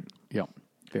fragrant. Yeah.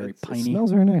 Very It piney.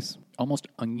 smells very nice. Almost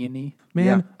oniony. Man,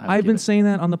 Yeah, I've been saying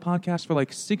that on the podcast for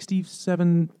like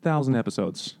 67,000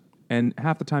 episodes, and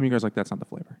half the time you guys are like, that's not the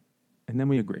flavor. And then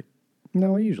we agree.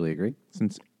 No, I usually agree.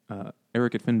 Since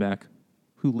Eric at Finback,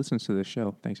 who listens to this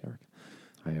show, thanks, Eric,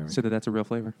 Hi, Eric. said that that's a real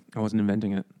flavor. I wasn't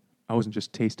inventing it. I wasn't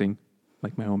just tasting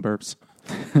like my own burps.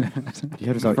 You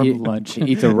have to From lunch. He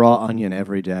eats a raw onion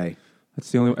every day.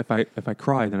 That's the only. If I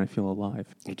cry, then I feel alive.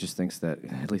 He just thinks that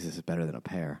at least this is better than a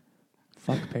pear.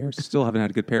 Fuck pears. Still haven't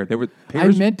had a good pear. I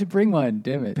Pears. meant to bring one.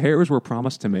 Damn it. Pears were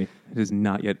promised to me. It has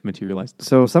not yet materialized.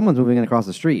 So someone's moving in across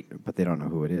the street, but they don't know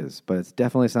who it is. But it's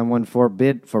definitely someone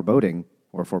foreboding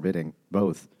or forbidding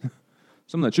both.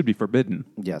 Something that should be forbidden,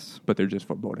 Yes. but they're just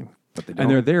foreboding. But they And don't.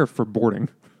 they're there for boarding.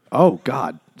 Oh,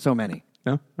 God. So many.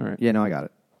 No? All right. Yeah, no, I got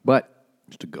it. But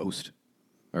just a ghost.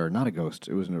 Or not a ghost.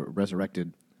 It was a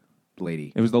resurrected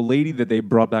lady. It was the lady that they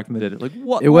brought back from the dead. Like,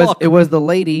 what? It was luck? it was the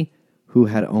lady who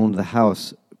had owned the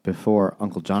house before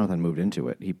Uncle Jonathan moved into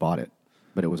it. He bought it,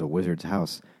 but it was a wizard's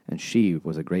house, and she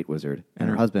was a great wizard. And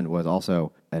her husband was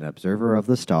also an observer of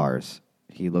the stars.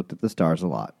 He looked at the stars a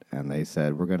lot, and they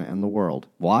said, we're going to end the world.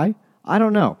 Why? I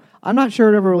don't know. I'm not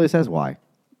sure it ever really says why.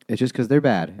 It's just because they're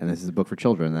bad, and this is a book for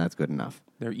children, and that's good enough.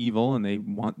 They're evil and they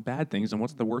want bad things. And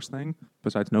what's the worst thing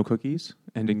besides no cookies?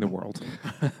 Ending the world.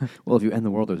 Well, if you end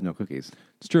the world, there's no cookies.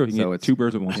 It's true. You So get it's- two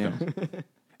birds with one stone.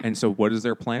 And so what is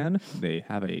their plan? They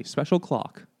have a special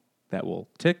clock that will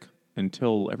tick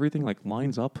until everything like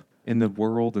lines up in the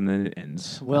world and then it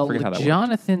ends. I Well, forget how that works.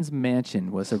 Jonathan's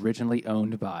mansion was originally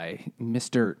owned by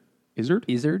Mr. Izzard?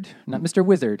 Izzard, not Mr.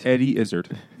 Wizard, Eddie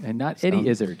Izzard and not Eddie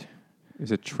Izzard.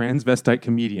 is a transvestite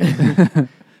comedian.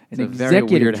 An a very executive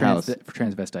weird house.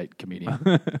 transvestite comedian.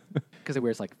 Because it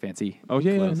wears like fancy Oh,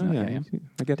 yeah, clothes. no, and- yeah.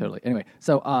 I get it. Totally. Anyway,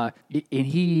 so and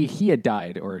he had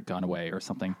died or gone away or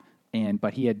something,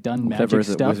 but he had done Whatever magic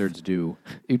that stuff. wizards do.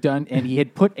 And he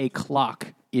had put a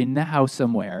clock in the house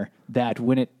somewhere that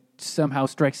when it somehow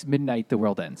strikes midnight, the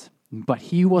world ends. But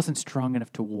he wasn't strong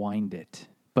enough to wind it.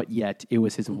 But yet, it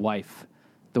was his wife,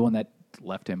 the one that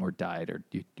left him or died, or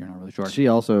you're not really sure. She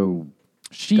also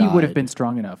She would have died. been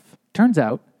strong enough. Turns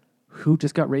out, who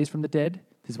just got raised from the dead?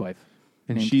 His wife.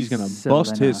 And named she's going to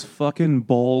bust his fucking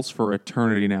balls for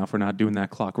eternity now for not doing that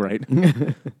clock right.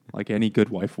 Like any good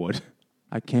wife would.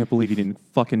 I can't believe you didn't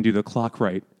fucking do the clock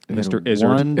right, Mr. Izzard.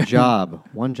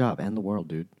 One job, and the world,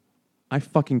 dude. I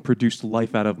fucking produced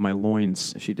life out of my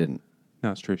loins. She didn't.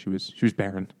 No, it's true. She was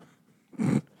barren.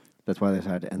 That's why they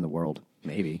decided to end the world.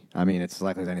 Maybe. I mean, it's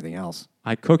likely as anything else.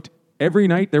 I cooked every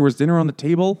night. There was dinner on the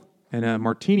table and a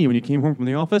martini when you came home from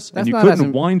the office, That's and you not as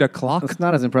couldn't wind a clock. It's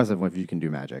not as impressive if you can do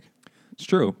magic. It's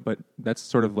true, but that's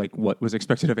sort of like what was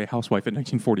expected of a housewife in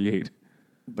 1948.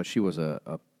 But she was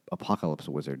a apocalypse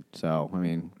wizard, so I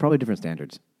mean, probably different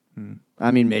standards.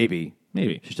 I mean, maybe.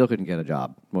 Maybe. She still couldn't get a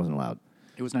job. Wasn't allowed.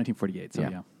 It was 1948, so Yeah.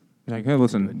 yeah. Like, hey,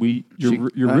 listen, your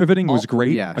She- riveting was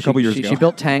great Yeah, a couple years she ago.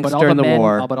 built tanks But all during the the men,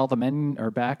 war. but all the men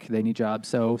are back. They need jobs.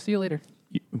 So see you later.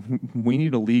 We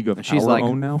need a league of She's our like,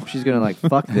 own now. she's gonna like,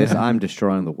 fuck this. I'm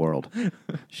destroying the world.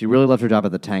 She really loved her job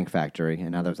at the tank factory,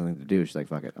 and now there's nothing to do. She's like,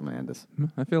 fuck it. I'm gonna end this.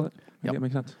 I feel it. Yep. Yeah, it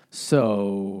makes sense.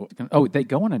 So, they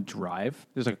go on a drive.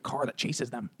 There's like a car that chases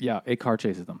them Yeah, a car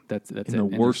chases them. That's in it. the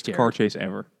And they're worst scared. car chase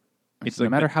ever. It's No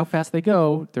like matter how fast they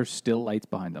go, there's still lights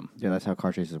behind them. Yeah, that's how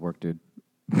car chases work, dude.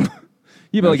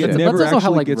 Yeah, but No like it shit. never That's also how,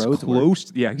 actually like, gets roads work.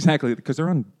 close. Yeah, exactly. Because they're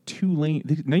on 2-lane.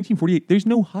 1948. There's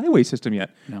no highway system yet.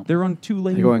 No. They're on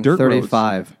 2-lane You're going dirt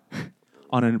 35. roads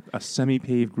on a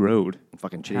semi-paved road.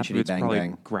 Fucking chitty Half of chitty it's bang probably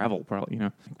bang. gravel. Probably, you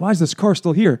know. Why is this car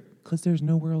still here? Because there's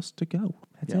nowhere else to go.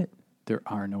 That's Yeah. it. There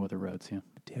are no other roads. Yeah.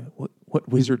 Damn it! What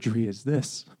wizardry is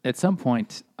this? At some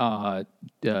point,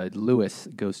 Lewis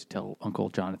goes to tell Uncle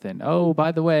Jonathan, "Oh,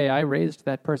 by the way, I raised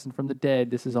that person from the dead.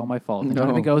 This is all my fault." And No.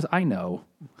 Jonathan goes, "I know.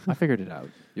 I figured it out.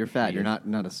 You're fat. You're not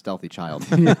a stealthy child.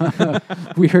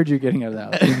 We heard you getting out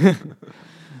of the house."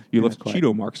 You left quite.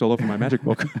 Cheeto marks all over my magic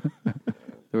book.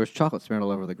 There was chocolate smeared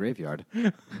all over the graveyard.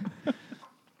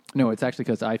 No, it's actually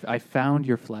because I found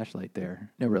your flashlight there.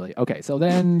 No, really. Okay, so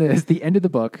then it's the end of the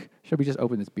book. Should we just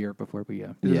open this beer before we...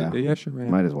 Yeah. Yeah, sure. Right.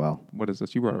 Might as well. What is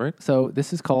this? You brought it, right? So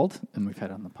this is called, and we've had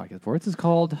it on the podcast before, this is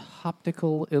called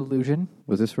Optical Illusion.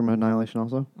 Was this from Annihilation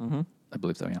also? I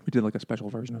believe so, yeah. We did like a special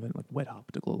version of it, like Wet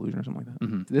Optical Illusion or something like that.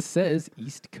 Mm-hmm. This says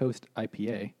East Coast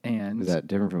IPA, and Is that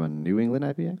different from a New England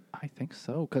IPA? I think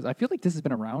so, because I feel like this has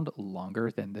been around longer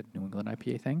than the New England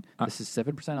IPA thing. This is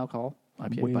 7% alcohol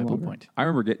IPA Way by Blue longer. Point. I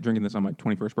remember drinking this on my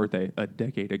 21st birthday a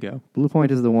decade ago. Blue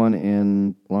Point is the one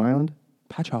in Long Island.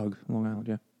 Patchogue, Long Island,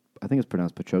 yeah. I think it's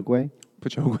pronounced Pachogwe.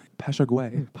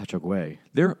 Pashagway. Pachogwe.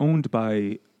 They're owned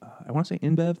by, I want to say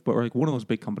InBev, but like one of those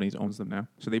big companies owns them now.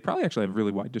 So they probably actually have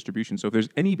really wide distribution. So if there's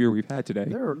any beer we've had today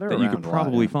They're that you could around a lot,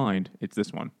 probably yeah. find, it's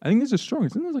this one. I think this is strong.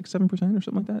 Isn't this like 7% or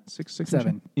something like that? 6,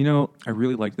 7. You know, I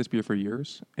really liked this beer for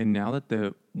years. And now that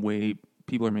the way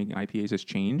people are making IPAs has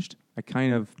changed, I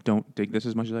kind of don't dig this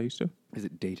as much as I used to. Is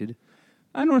it dated?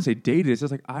 I don't want to say dated. It's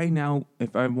just like I now,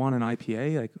 if I want an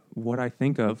IPA, like what I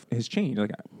think of has changed.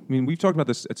 Like, I mean, we've talked about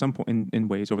this at some point in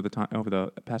ways over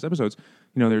the past episodes.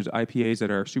 You know, there's IPAs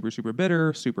that are super, super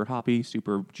bitter, super hoppy,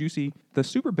 super juicy. The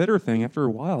super bitter thing, after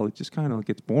a while, it just kind of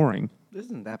gets boring. This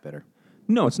isn't that bitter.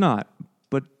 No, it's not.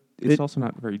 But it's also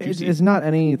not very juicy. It's not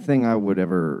anything I would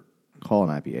ever call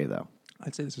an IPA, though.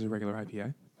 I'd say this is a regular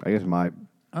IPA. I guess my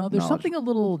There's knowledge. something a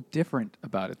little different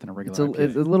about it than a It's regular IPA.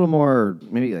 it's a little more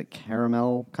maybe like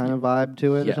caramel kind of vibe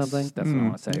to it Yes, or something. that's what I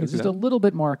want to say. I can It's see just that. a little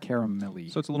bit more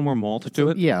caramelly. So it's a little more malt to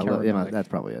it. Yeah, Caramelic. that's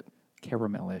probably it.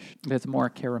 Caramelish. It's more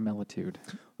caramellitude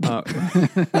Uh,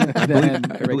 than a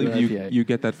I regular believe IPA. you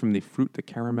get that from the fruit, the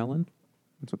caramelin.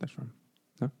 That's what that's from.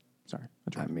 No? Sorry.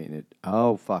 That's I right. mean it.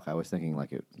 Oh fuck! I was thinking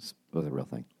like it was a real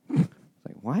thing. It's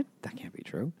like what? That can't be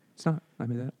true. It's not. I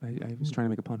mean, I was trying to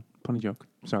make a punny joke.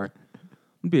 Sorry.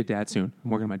 I'm going to be a dad soon. I'm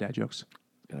working on my dad jokes.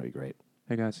 It's gonna be great.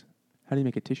 Hey, guys. How do you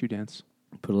make a tissue dance?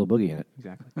 Put a little boogie in it.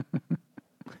 Exactly.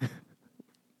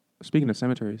 Speaking of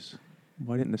cemeteries,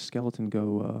 why didn't the skeleton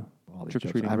go All these jokes.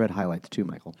 trick-or-treating? I read highlights too,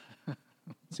 Michael.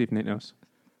 See if Nate knows.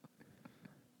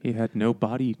 He had no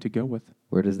body to go with.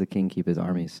 Where does the king keep his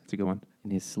armies? That's a good one.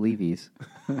 In his sleeveys.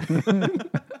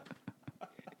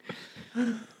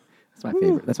 That's my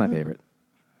favorite. That's my favorite.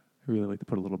 I really like to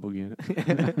put a little boogie in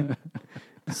it.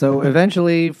 So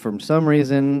eventually, from some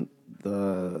reason,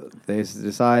 they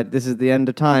decide this is the end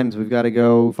of times. We've got to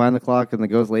go find the clock, and the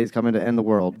ghost lady's coming to end the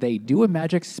world. They do a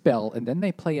magic spell, and then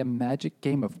they play a magic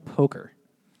game of poker.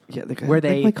 Yeah, Where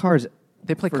they play cards.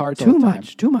 They play for cards too all the time.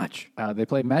 much. Too much. They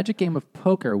play a magic game of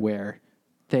poker where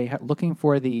they are looking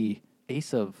for the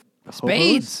ace of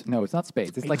Spades. hobos? No, it's not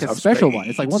spades. It's like Ace a of special one.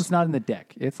 It's like spades. one that's not in the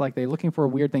deck. It's like they're looking for a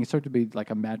weird thing. It started to be like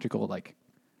a magical, like,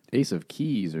 Ace of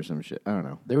keys or some shit. I don't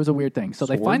know. there was a weird thing. So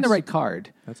they find the Swords? right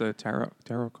card. That's a tarot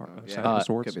card. Set Yeah. of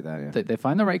swords. Could be that, yeah. They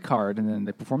find the right card, and then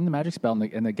they perform the magic spell,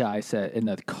 and the guy said, in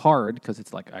the card, because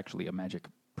it's like actually a magic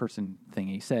person thing,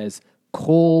 he says,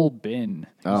 coal bin.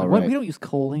 He's Oh, like, what? right. We don't use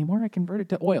coal anymore. I converted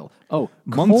to oil. Oh,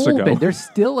 Months coal ago. bin. There's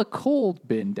still a coal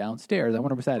bin downstairs. I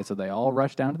wonder what's that is. So they all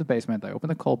rush down to the basement. They open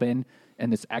the coal bin,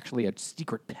 and there's actually a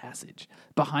secret passage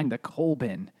behind the coal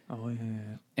bin. Oh,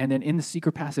 yeah. And then in the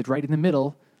secret passage, right in the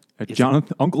middle,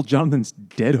 Uncle Jonathan's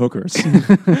dead hookers.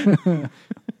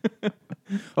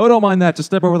 Oh, don't mind that. Just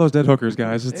step over those dead hookers,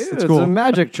 guys. It's cool. a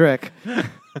magic trick.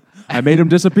 I made him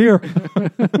disappear.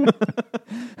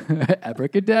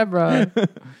 abracadabra.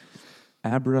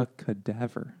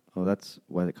 Abracadaver. Oh, that's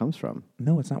where it comes from.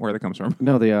 No, it's not where that comes from.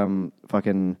 No, the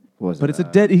fucking what was it? But it's a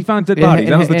dead. He found dead bodies.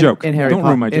 That was the joke. In Harry Don't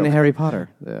ruin my In joke. Harry Potter,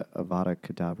 the Avada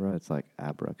Kedavra. It's like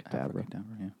abracadabra.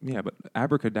 Yeah. Yeah, but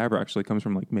abracadabra actually comes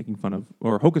from like making fun of,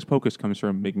 or hocus pocus comes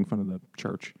from making fun of the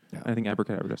church. Yeah. I think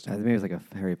abracadabra does I too. think it was like a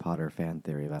Harry Potter fan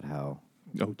theory about how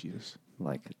Oh, Jesus.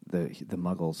 like the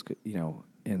Muggles,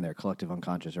 in their collective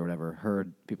unconscious or whatever,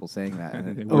 heard people saying that, And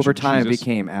and they over worship time Jesus.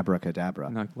 became abracadabra.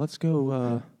 And like, let's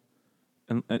go.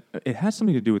 And it has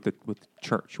something to do with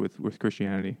church, with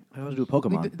Christianity. I always do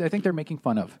Pokemon. I think they're making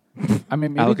fun of. I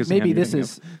mean, Alec is maybe hand this me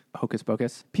is hocus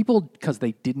pocus. People, because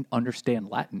they didn't understand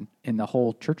Latin in the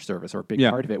whole church service, or a big Yeah.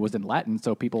 part of it was in Latin,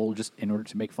 so people just, in order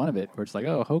to make fun of it, were just like,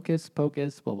 oh, hocus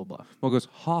pocus, blah, blah, blah. Well, because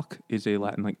hawk is a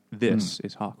Latin, like this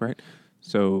is hawk, right?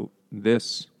 So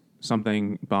this,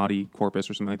 something, body, corpus,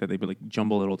 or something like that, they would like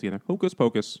jumble it all together. Hocus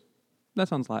pocus. That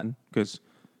sounds Latin, because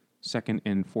second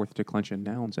and fourth declension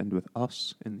nouns end with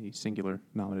us in the singular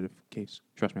nominative case.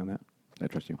 Trust me on that. I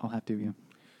trust you. I'll have to, yeah.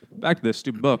 Back to this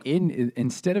stupid book.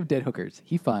 Instead of dead hookers,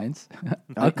 he finds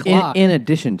a clock. In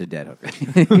addition to dead hookers.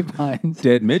 he finds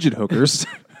Dead midget hookers,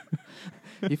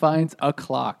 he finds a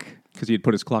clock. because he had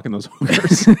put his clock in those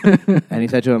hookers. And he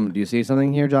said to him, "Do you see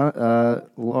something here, John?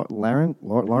 Lawrence?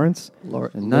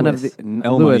 None Lewis. of the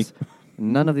L Lewis.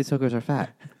 None of these hookers are fat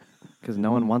because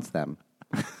no one wants them.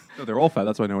 No, they're all fat.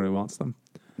 That's why nobody wants them.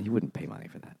 He wouldn't pay money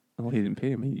for that. Well, he didn't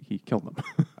pay him. He killed them.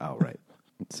 Oh, right.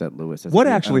 It said Lewis. What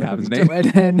actually happens, Nate?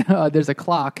 And then there's a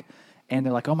clock, and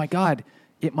they're like, oh my God,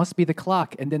 it must be the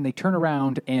clock. And then they turn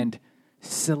around and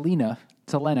Selena,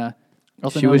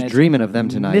 also She known was as dreaming of them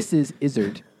tonight. Mrs.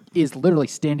 Izzard is literally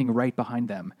standing right behind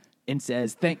them and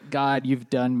says, "Thank God you've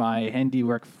done my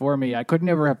handiwork for me. I could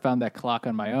never have found that clock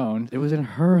on my own." It was in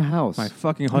her house. My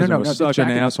fucking husband was such an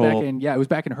asshole. It was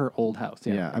back in her old house.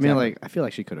 Yeah, yeah, I exactly. mean, like, I feel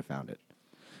like she could have found it.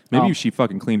 Maybe if she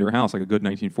fucking cleaned her house like a good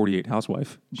 1948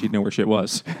 housewife, she'd know where shit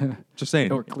was. Just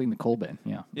saying. Or clean the coal bin.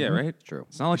 Yeah. Yeah, right? True.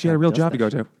 It's not like she had a real job to go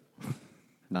to.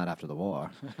 Not after the war.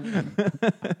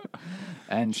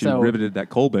 And She so, riveted that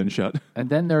coal bin shut. and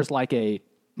then there's like a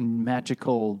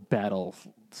magical battle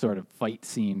sort of fight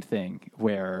scene thing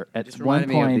where at one Reminded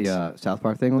me point, of the South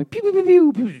Park thing, like pew pew pew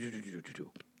pew, pew, pew, pew, pew,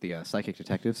 pew. The psychic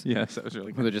detectives. Yes, that was really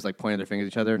Where good. they're just like pointing their fingers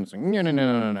at each other and it's like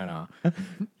no.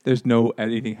 There's no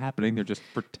anything happening. They're just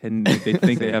pretending they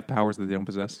think they have powers that they don't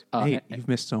possess. Hey, you've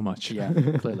missed so much. yeah,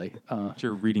 clearly.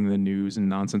 You're reading the news and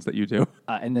nonsense that you do.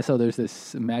 So there's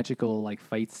this magical like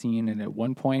fight scene, and at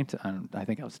one point, I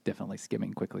think I was definitely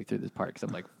skimming quickly through this part because I'm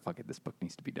like, "Fuck it, this book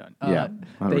needs to be done." Yeah,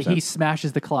 100%. he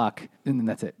smashes the clock, and then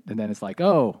that's it. And then it's like,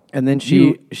 "Oh," And then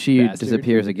you she bastard.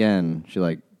 disappears again. She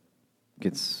like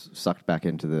gets sucked back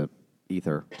into the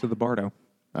ether. To the Bardo.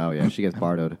 Oh yeah, she gets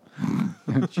bardoed.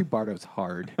 She Bardo's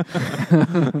hard.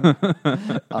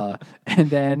 And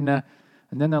then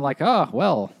they're like, "Oh,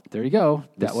 well, there you go.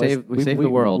 We saved the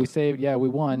world. We saved. Yeah, we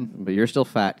won." But you're still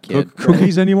fat, kid.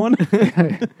 Cookies, anyone?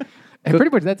 And pretty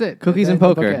much that's it. Cookies and The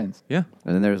book poker. ends. Yeah.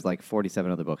 And then there's like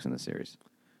 47 other books in the series.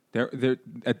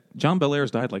 John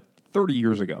Bellairs died like 30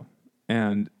 years ago.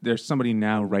 And there's somebody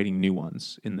now writing new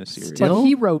ones in this series. But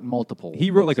he wrote multiple. He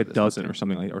wrote like a books of this dozen or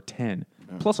something like, or 10,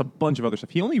 plus a bunch of other stuff.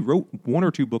 He only wrote 1 or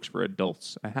 2 books for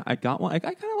adults. I got one. I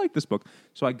kind of like this book,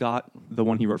 so I got the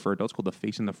one he wrote for adults called "The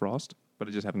Face in the Frost," but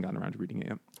I just haven't gotten around to reading it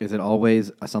yet. Is it always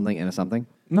a something and a something?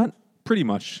 Not pretty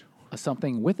much. A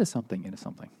something with a something in a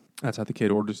something. That's how the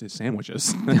kid orders his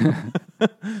sandwiches.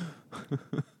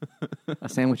 A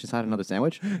sandwich inside another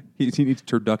sandwich? he needs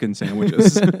turducken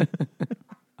sandwiches.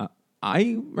 All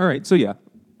right. So yeah,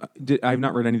 I've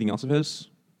not read anything else of his.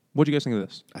 What do you guys think of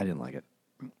this? I didn't like it.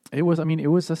 It was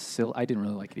a silly. I didn't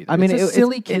really like it either. I mean, it's a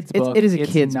silly kid's book. It is a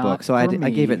It's kid's not book, so for I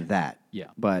gave me. it that. Yeah.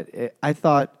 But I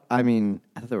thought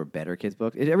there were better kids'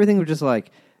 books. Everything was just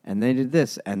like, and they did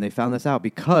this, and they found this out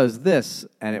because this,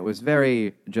 and it was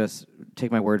very just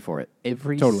take my word for it.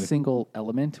 Every Totally. single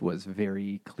element was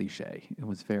very cliche. It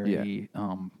was very,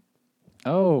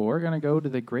 oh, we're going to go to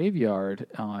the graveyard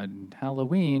on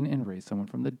Halloween and raise someone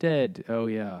from the dead. Oh,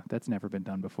 yeah, that's never been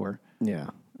done before. Yeah.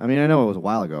 I mean, I know it was a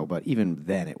while ago, but even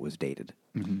then it was dated.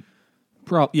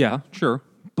 Yeah, sure,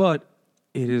 but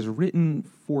it is written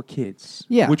for kids.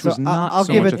 Yeah, which so was not. I'll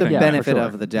so give much it a the thing. benefit sure.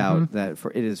 of the doubt that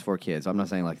it is for kids. I'm not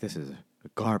saying like this is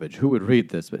garbage. Who would read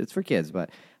this? But it's for kids. But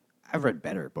I've read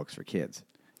better books for kids.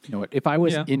 You know what? If I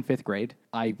was Yeah. in 5th grade,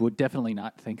 I would definitely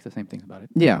not think the same things about it.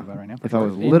 Yeah. About it right now. If I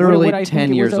was And literally would I 10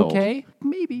 think it years was old. okay?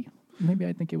 Maybe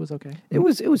I think it was okay. It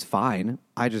was fine.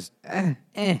 I just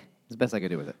it's the best I could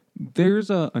do with it. There's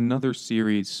another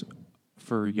series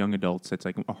for young adults. It's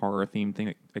like a horror themed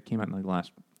thing that came out in like the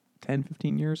last 10,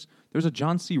 15 years. There's a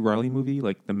John C. Reilly movie,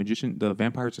 like the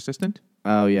Vampire's Assistant.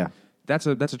 Oh yeah. That's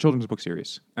a children's book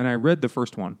series, and I read the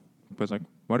first one. I was like,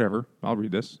 whatever, I'll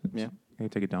read this. Yeah. I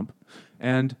take a dump,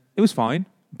 and it was fine,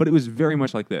 but it was very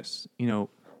much like this. You know,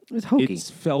 It was hokey. it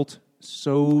felt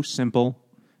so simple.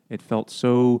 It felt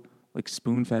so like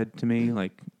spoon fed to me.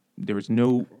 Like there was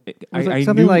no. was like I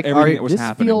something knew like, everything that was This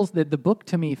happening. feels that the book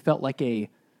to me felt like a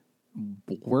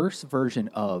worse version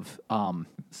of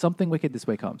Something Wicked This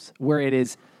Way Comes, where it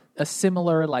is a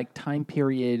similar like time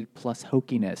period plus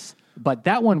hokiness, but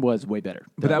that one was way better.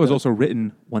 But that was also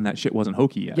written when that shit wasn't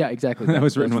hokey yet. Yeah, exactly. that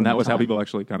was written That's when from that the was how time. people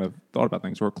actually kind of thought about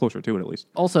things, or closer to it at least.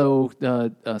 Also,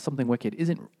 Something Wicked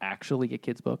isn't actually a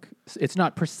kid's book. It's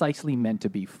not precisely meant to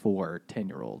be for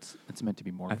 10-year-olds. It's meant to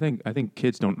be more I think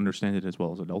kids don't understand it as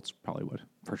well as adults probably would.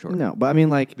 for sure. No, but I mean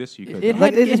like This you could. It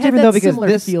like, had, it's it had different that though because similar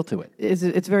this feel to it.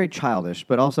 it's very childish,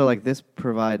 but also like this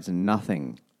provides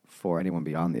nothing for anyone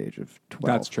beyond the age of 12.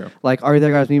 That's true. Like Are You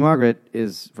There, Guys, Me, Margaret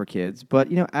is for kids, but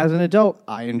you know, as an adult,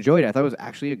 I enjoyed it. I thought it was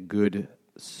actually a good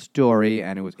story,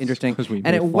 and it was interesting. 'Cause we and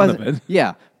made it fun wasn't. of it.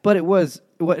 Yeah, but it was.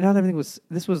 Not everything was.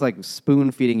 This was like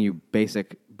spoon feeding you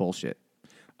basic bullshit.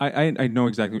 I know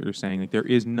exactly what you're saying. Like there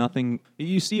is nothing.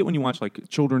 You see it when you watch like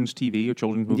children's TV or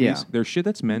children's movies. Yeah. There's shit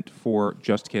that's meant for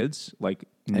just kids, like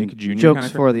Nick Jr. Jokes kind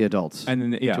of for the adults, and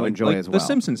then yeah, to like, enjoy like as well. The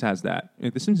Simpsons has that.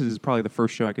 The Simpsons is probably the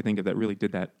first show I could think of that really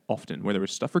did that often, where there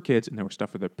was stuff for kids and there was stuff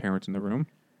for the parents in the room.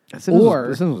 Or-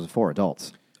 this was for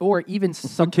adults. Or even But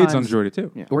sometimes kids enjoyed it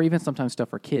too. Yeah. Or even sometimes stuff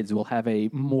for kids will have a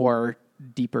more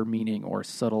deeper meaning or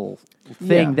subtle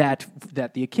thing that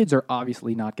the kids are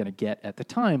obviously not going to get at the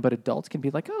time, but adults can be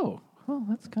like, oh, well,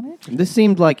 that's kind of interesting. This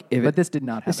seemed like this did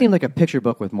not happen. This seemed like a picture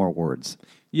book with more words.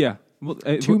 Yeah. Well,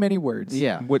 Too many words.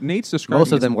 Yeah. What Nate's describing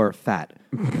Most of them were fat.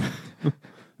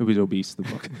 It was obese, the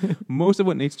book. Most of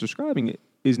what Nate's describing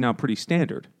is now pretty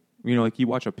standard. You know, like you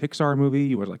watch a Pixar movie,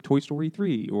 you watch like Toy Story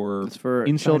 3 or It's for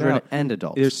Inside children Out. and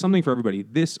adults. There's something for everybody.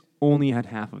 This only had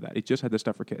half of that. It just had the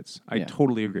stuff for kids. I Yeah.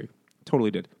 totally agree.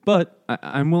 Totally did. But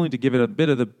I'm willing to give it a bit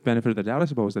of the benefit of the doubt, I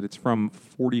suppose, that it's from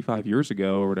 45 years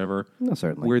ago or whatever. No,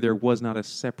 certainly. Where there was not a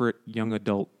separate young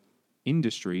adult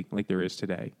industry like there is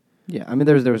today. Yeah, I mean,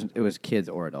 it was kids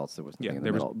or adults. There was nothing in the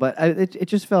there was- middle. But it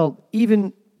just felt,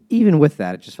 even with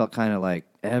that, it just felt kind of like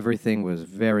everything was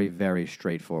very, very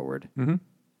straightforward. Mm-hmm.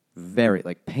 Very,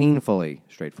 like, painfully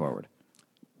straightforward.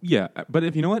 Yeah, but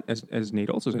if you know what, as Nate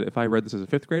also said, if I read this as a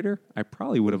fifth grader, I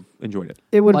probably would have enjoyed it.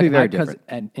 It would be very different.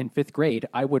 And in fifth grade,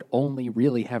 I would only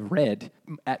really have read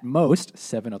at most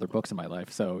 7 other books in my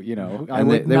life. So I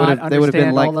would they not would have been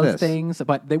understand like all those this. things,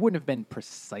 but they wouldn't have been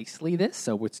precisely this.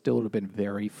 So it still would have been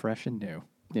very fresh and new.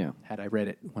 Yeah. Had I read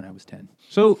it when I was 10.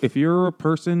 So if you're a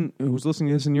person who's listening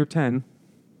to this and you're 10,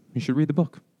 you should read the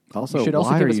book. Also, You should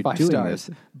also why give are us you 5 doing stars,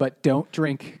 this? but don't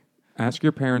drink. Ask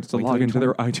your parents to Wait till log you're into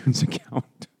their iTunes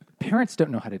account. Parents don't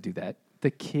know how to do that.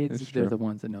 The kids, That's they're true. the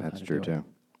ones that know That's how to true, do it.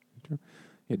 too.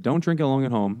 Yeah, don't drink alone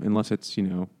at home unless it's,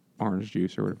 orange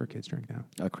juice or whatever kids drink now.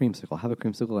 A creamsicle. Have a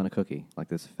creamsicle and a cookie, like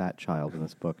this fat child in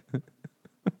this book.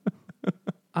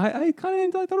 I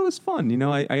thought it was fun.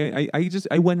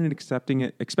 I went in expecting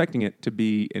it to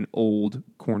be an old,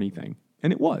 corny thing.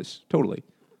 And it was, totally.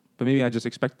 But maybe I just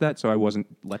expected that, so I wasn't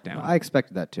let down. I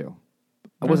expected that, too.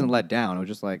 I wasn't let down. I was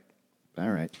just like, all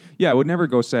right. Yeah, I would never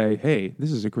go say, hey,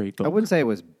 this is a great book. I wouldn't say it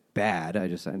was bad. I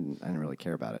didn't really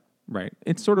care about it. Right.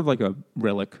 It's sort of like a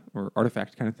relic or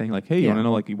artifact kind of thing. Like, hey, you Yeah. want to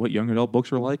know like what young adult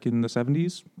books were like in the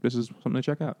 70s? This is something to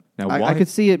check out. Now, why? I could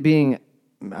see it being,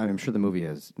 I'm sure the movie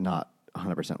is not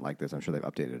 100% like this. I'm sure they've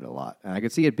updated it a lot. And I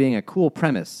could see it being a cool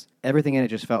premise. Everything in it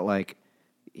just felt like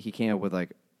he came up with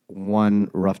like one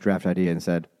rough draft idea and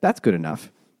said, that's good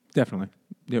enough. Definitely.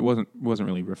 It wasn't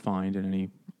really refined in any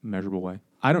measurable way.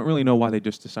 I don't really know why they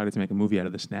just decided to make a movie out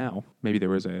of this now. Maybe there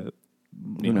was a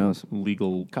Who knows?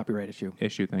 legal Copyright issue.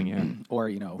 thing, yeah. Or,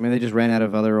 I mean, they just ran out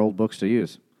of other old books to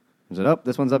use. They said, oh,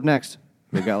 this one's up next.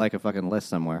 We've got like a fucking list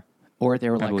somewhere. Or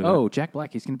they were like, believe oh, Jack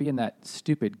Black, he's going to be in that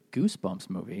stupid Goosebumps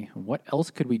movie. What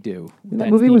else could we do? That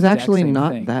That's movie the was exact actually same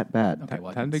not thing. that bad. Okay, well,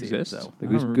 I That didn't see it, exists. so. I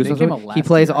don't remember. They Goosebumps came movie. out last He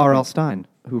plays year, I R.L. think. Stein,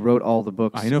 who wrote all the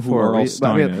books. I know who for a R.L. reason. But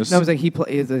I mean, Stein is. No, I was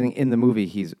like, in the movie,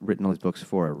 he's written all these books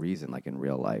for a reason, like in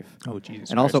real life. Oh, Jesus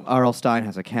And also, Christ. R.L. Stein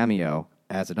has a cameo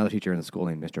as another teacher in the school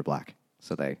named Mr. Black.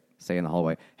 So they say in the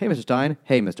hallway, hey, Mr. Stein,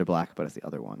 hey, Mr. Black, but it's the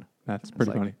other one. That's It's pretty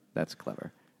like, funny. That's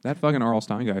clever. That fucking R.L.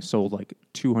 Stein guy sold like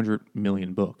 200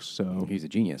 million books, so... He's a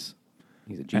genius.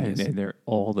 He's a And genius. they're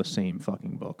all the same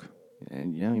fucking book.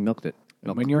 And, he milked it.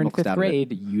 When you're in Milked 5th out of it.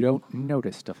 grade, you don't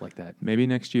notice stuff like that. Maybe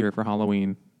next year for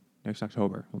Halloween, next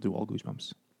October, we'll do all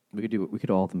Goosebumps. We could do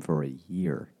all of them for a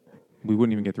year. We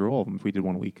wouldn't even get through all of them if we did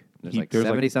one a week. There's like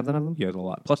 70-something of them? Yeah, there's a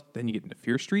lot. Plus, then you get into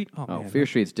Fear Street. Oh, Oh, man. Fear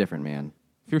Street's different, man.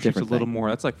 Fear Street's a different little thing. more.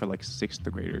 That's like for like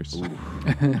 6th graders.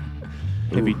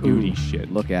 Heavy duty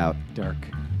shit. Look out. Dark.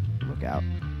 Look out.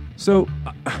 So,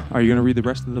 are you going to read the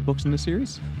rest of the books in the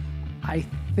series? I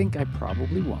think I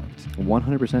probably won't.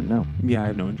 100% no. Yeah, I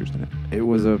have no interest in it. It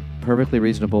was a perfectly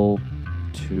reasonable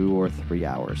 2 or 3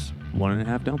 hours.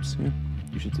 1.5 dumps. Yeah.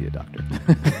 You should see a doctor.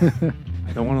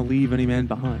 I don't want to leave any man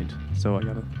behind, so I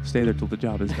got to stay there till the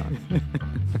job is done.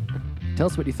 Tell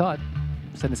us what you thought.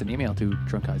 Send us an email to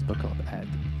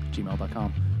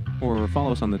drunkguysbookclub@gmail.com. Or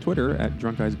follow us on the Twitter at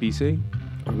DrunkGuysBC.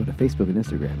 Or go to Facebook and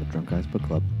Instagram at Drunk Guys Book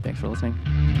Club. Thanks for listening.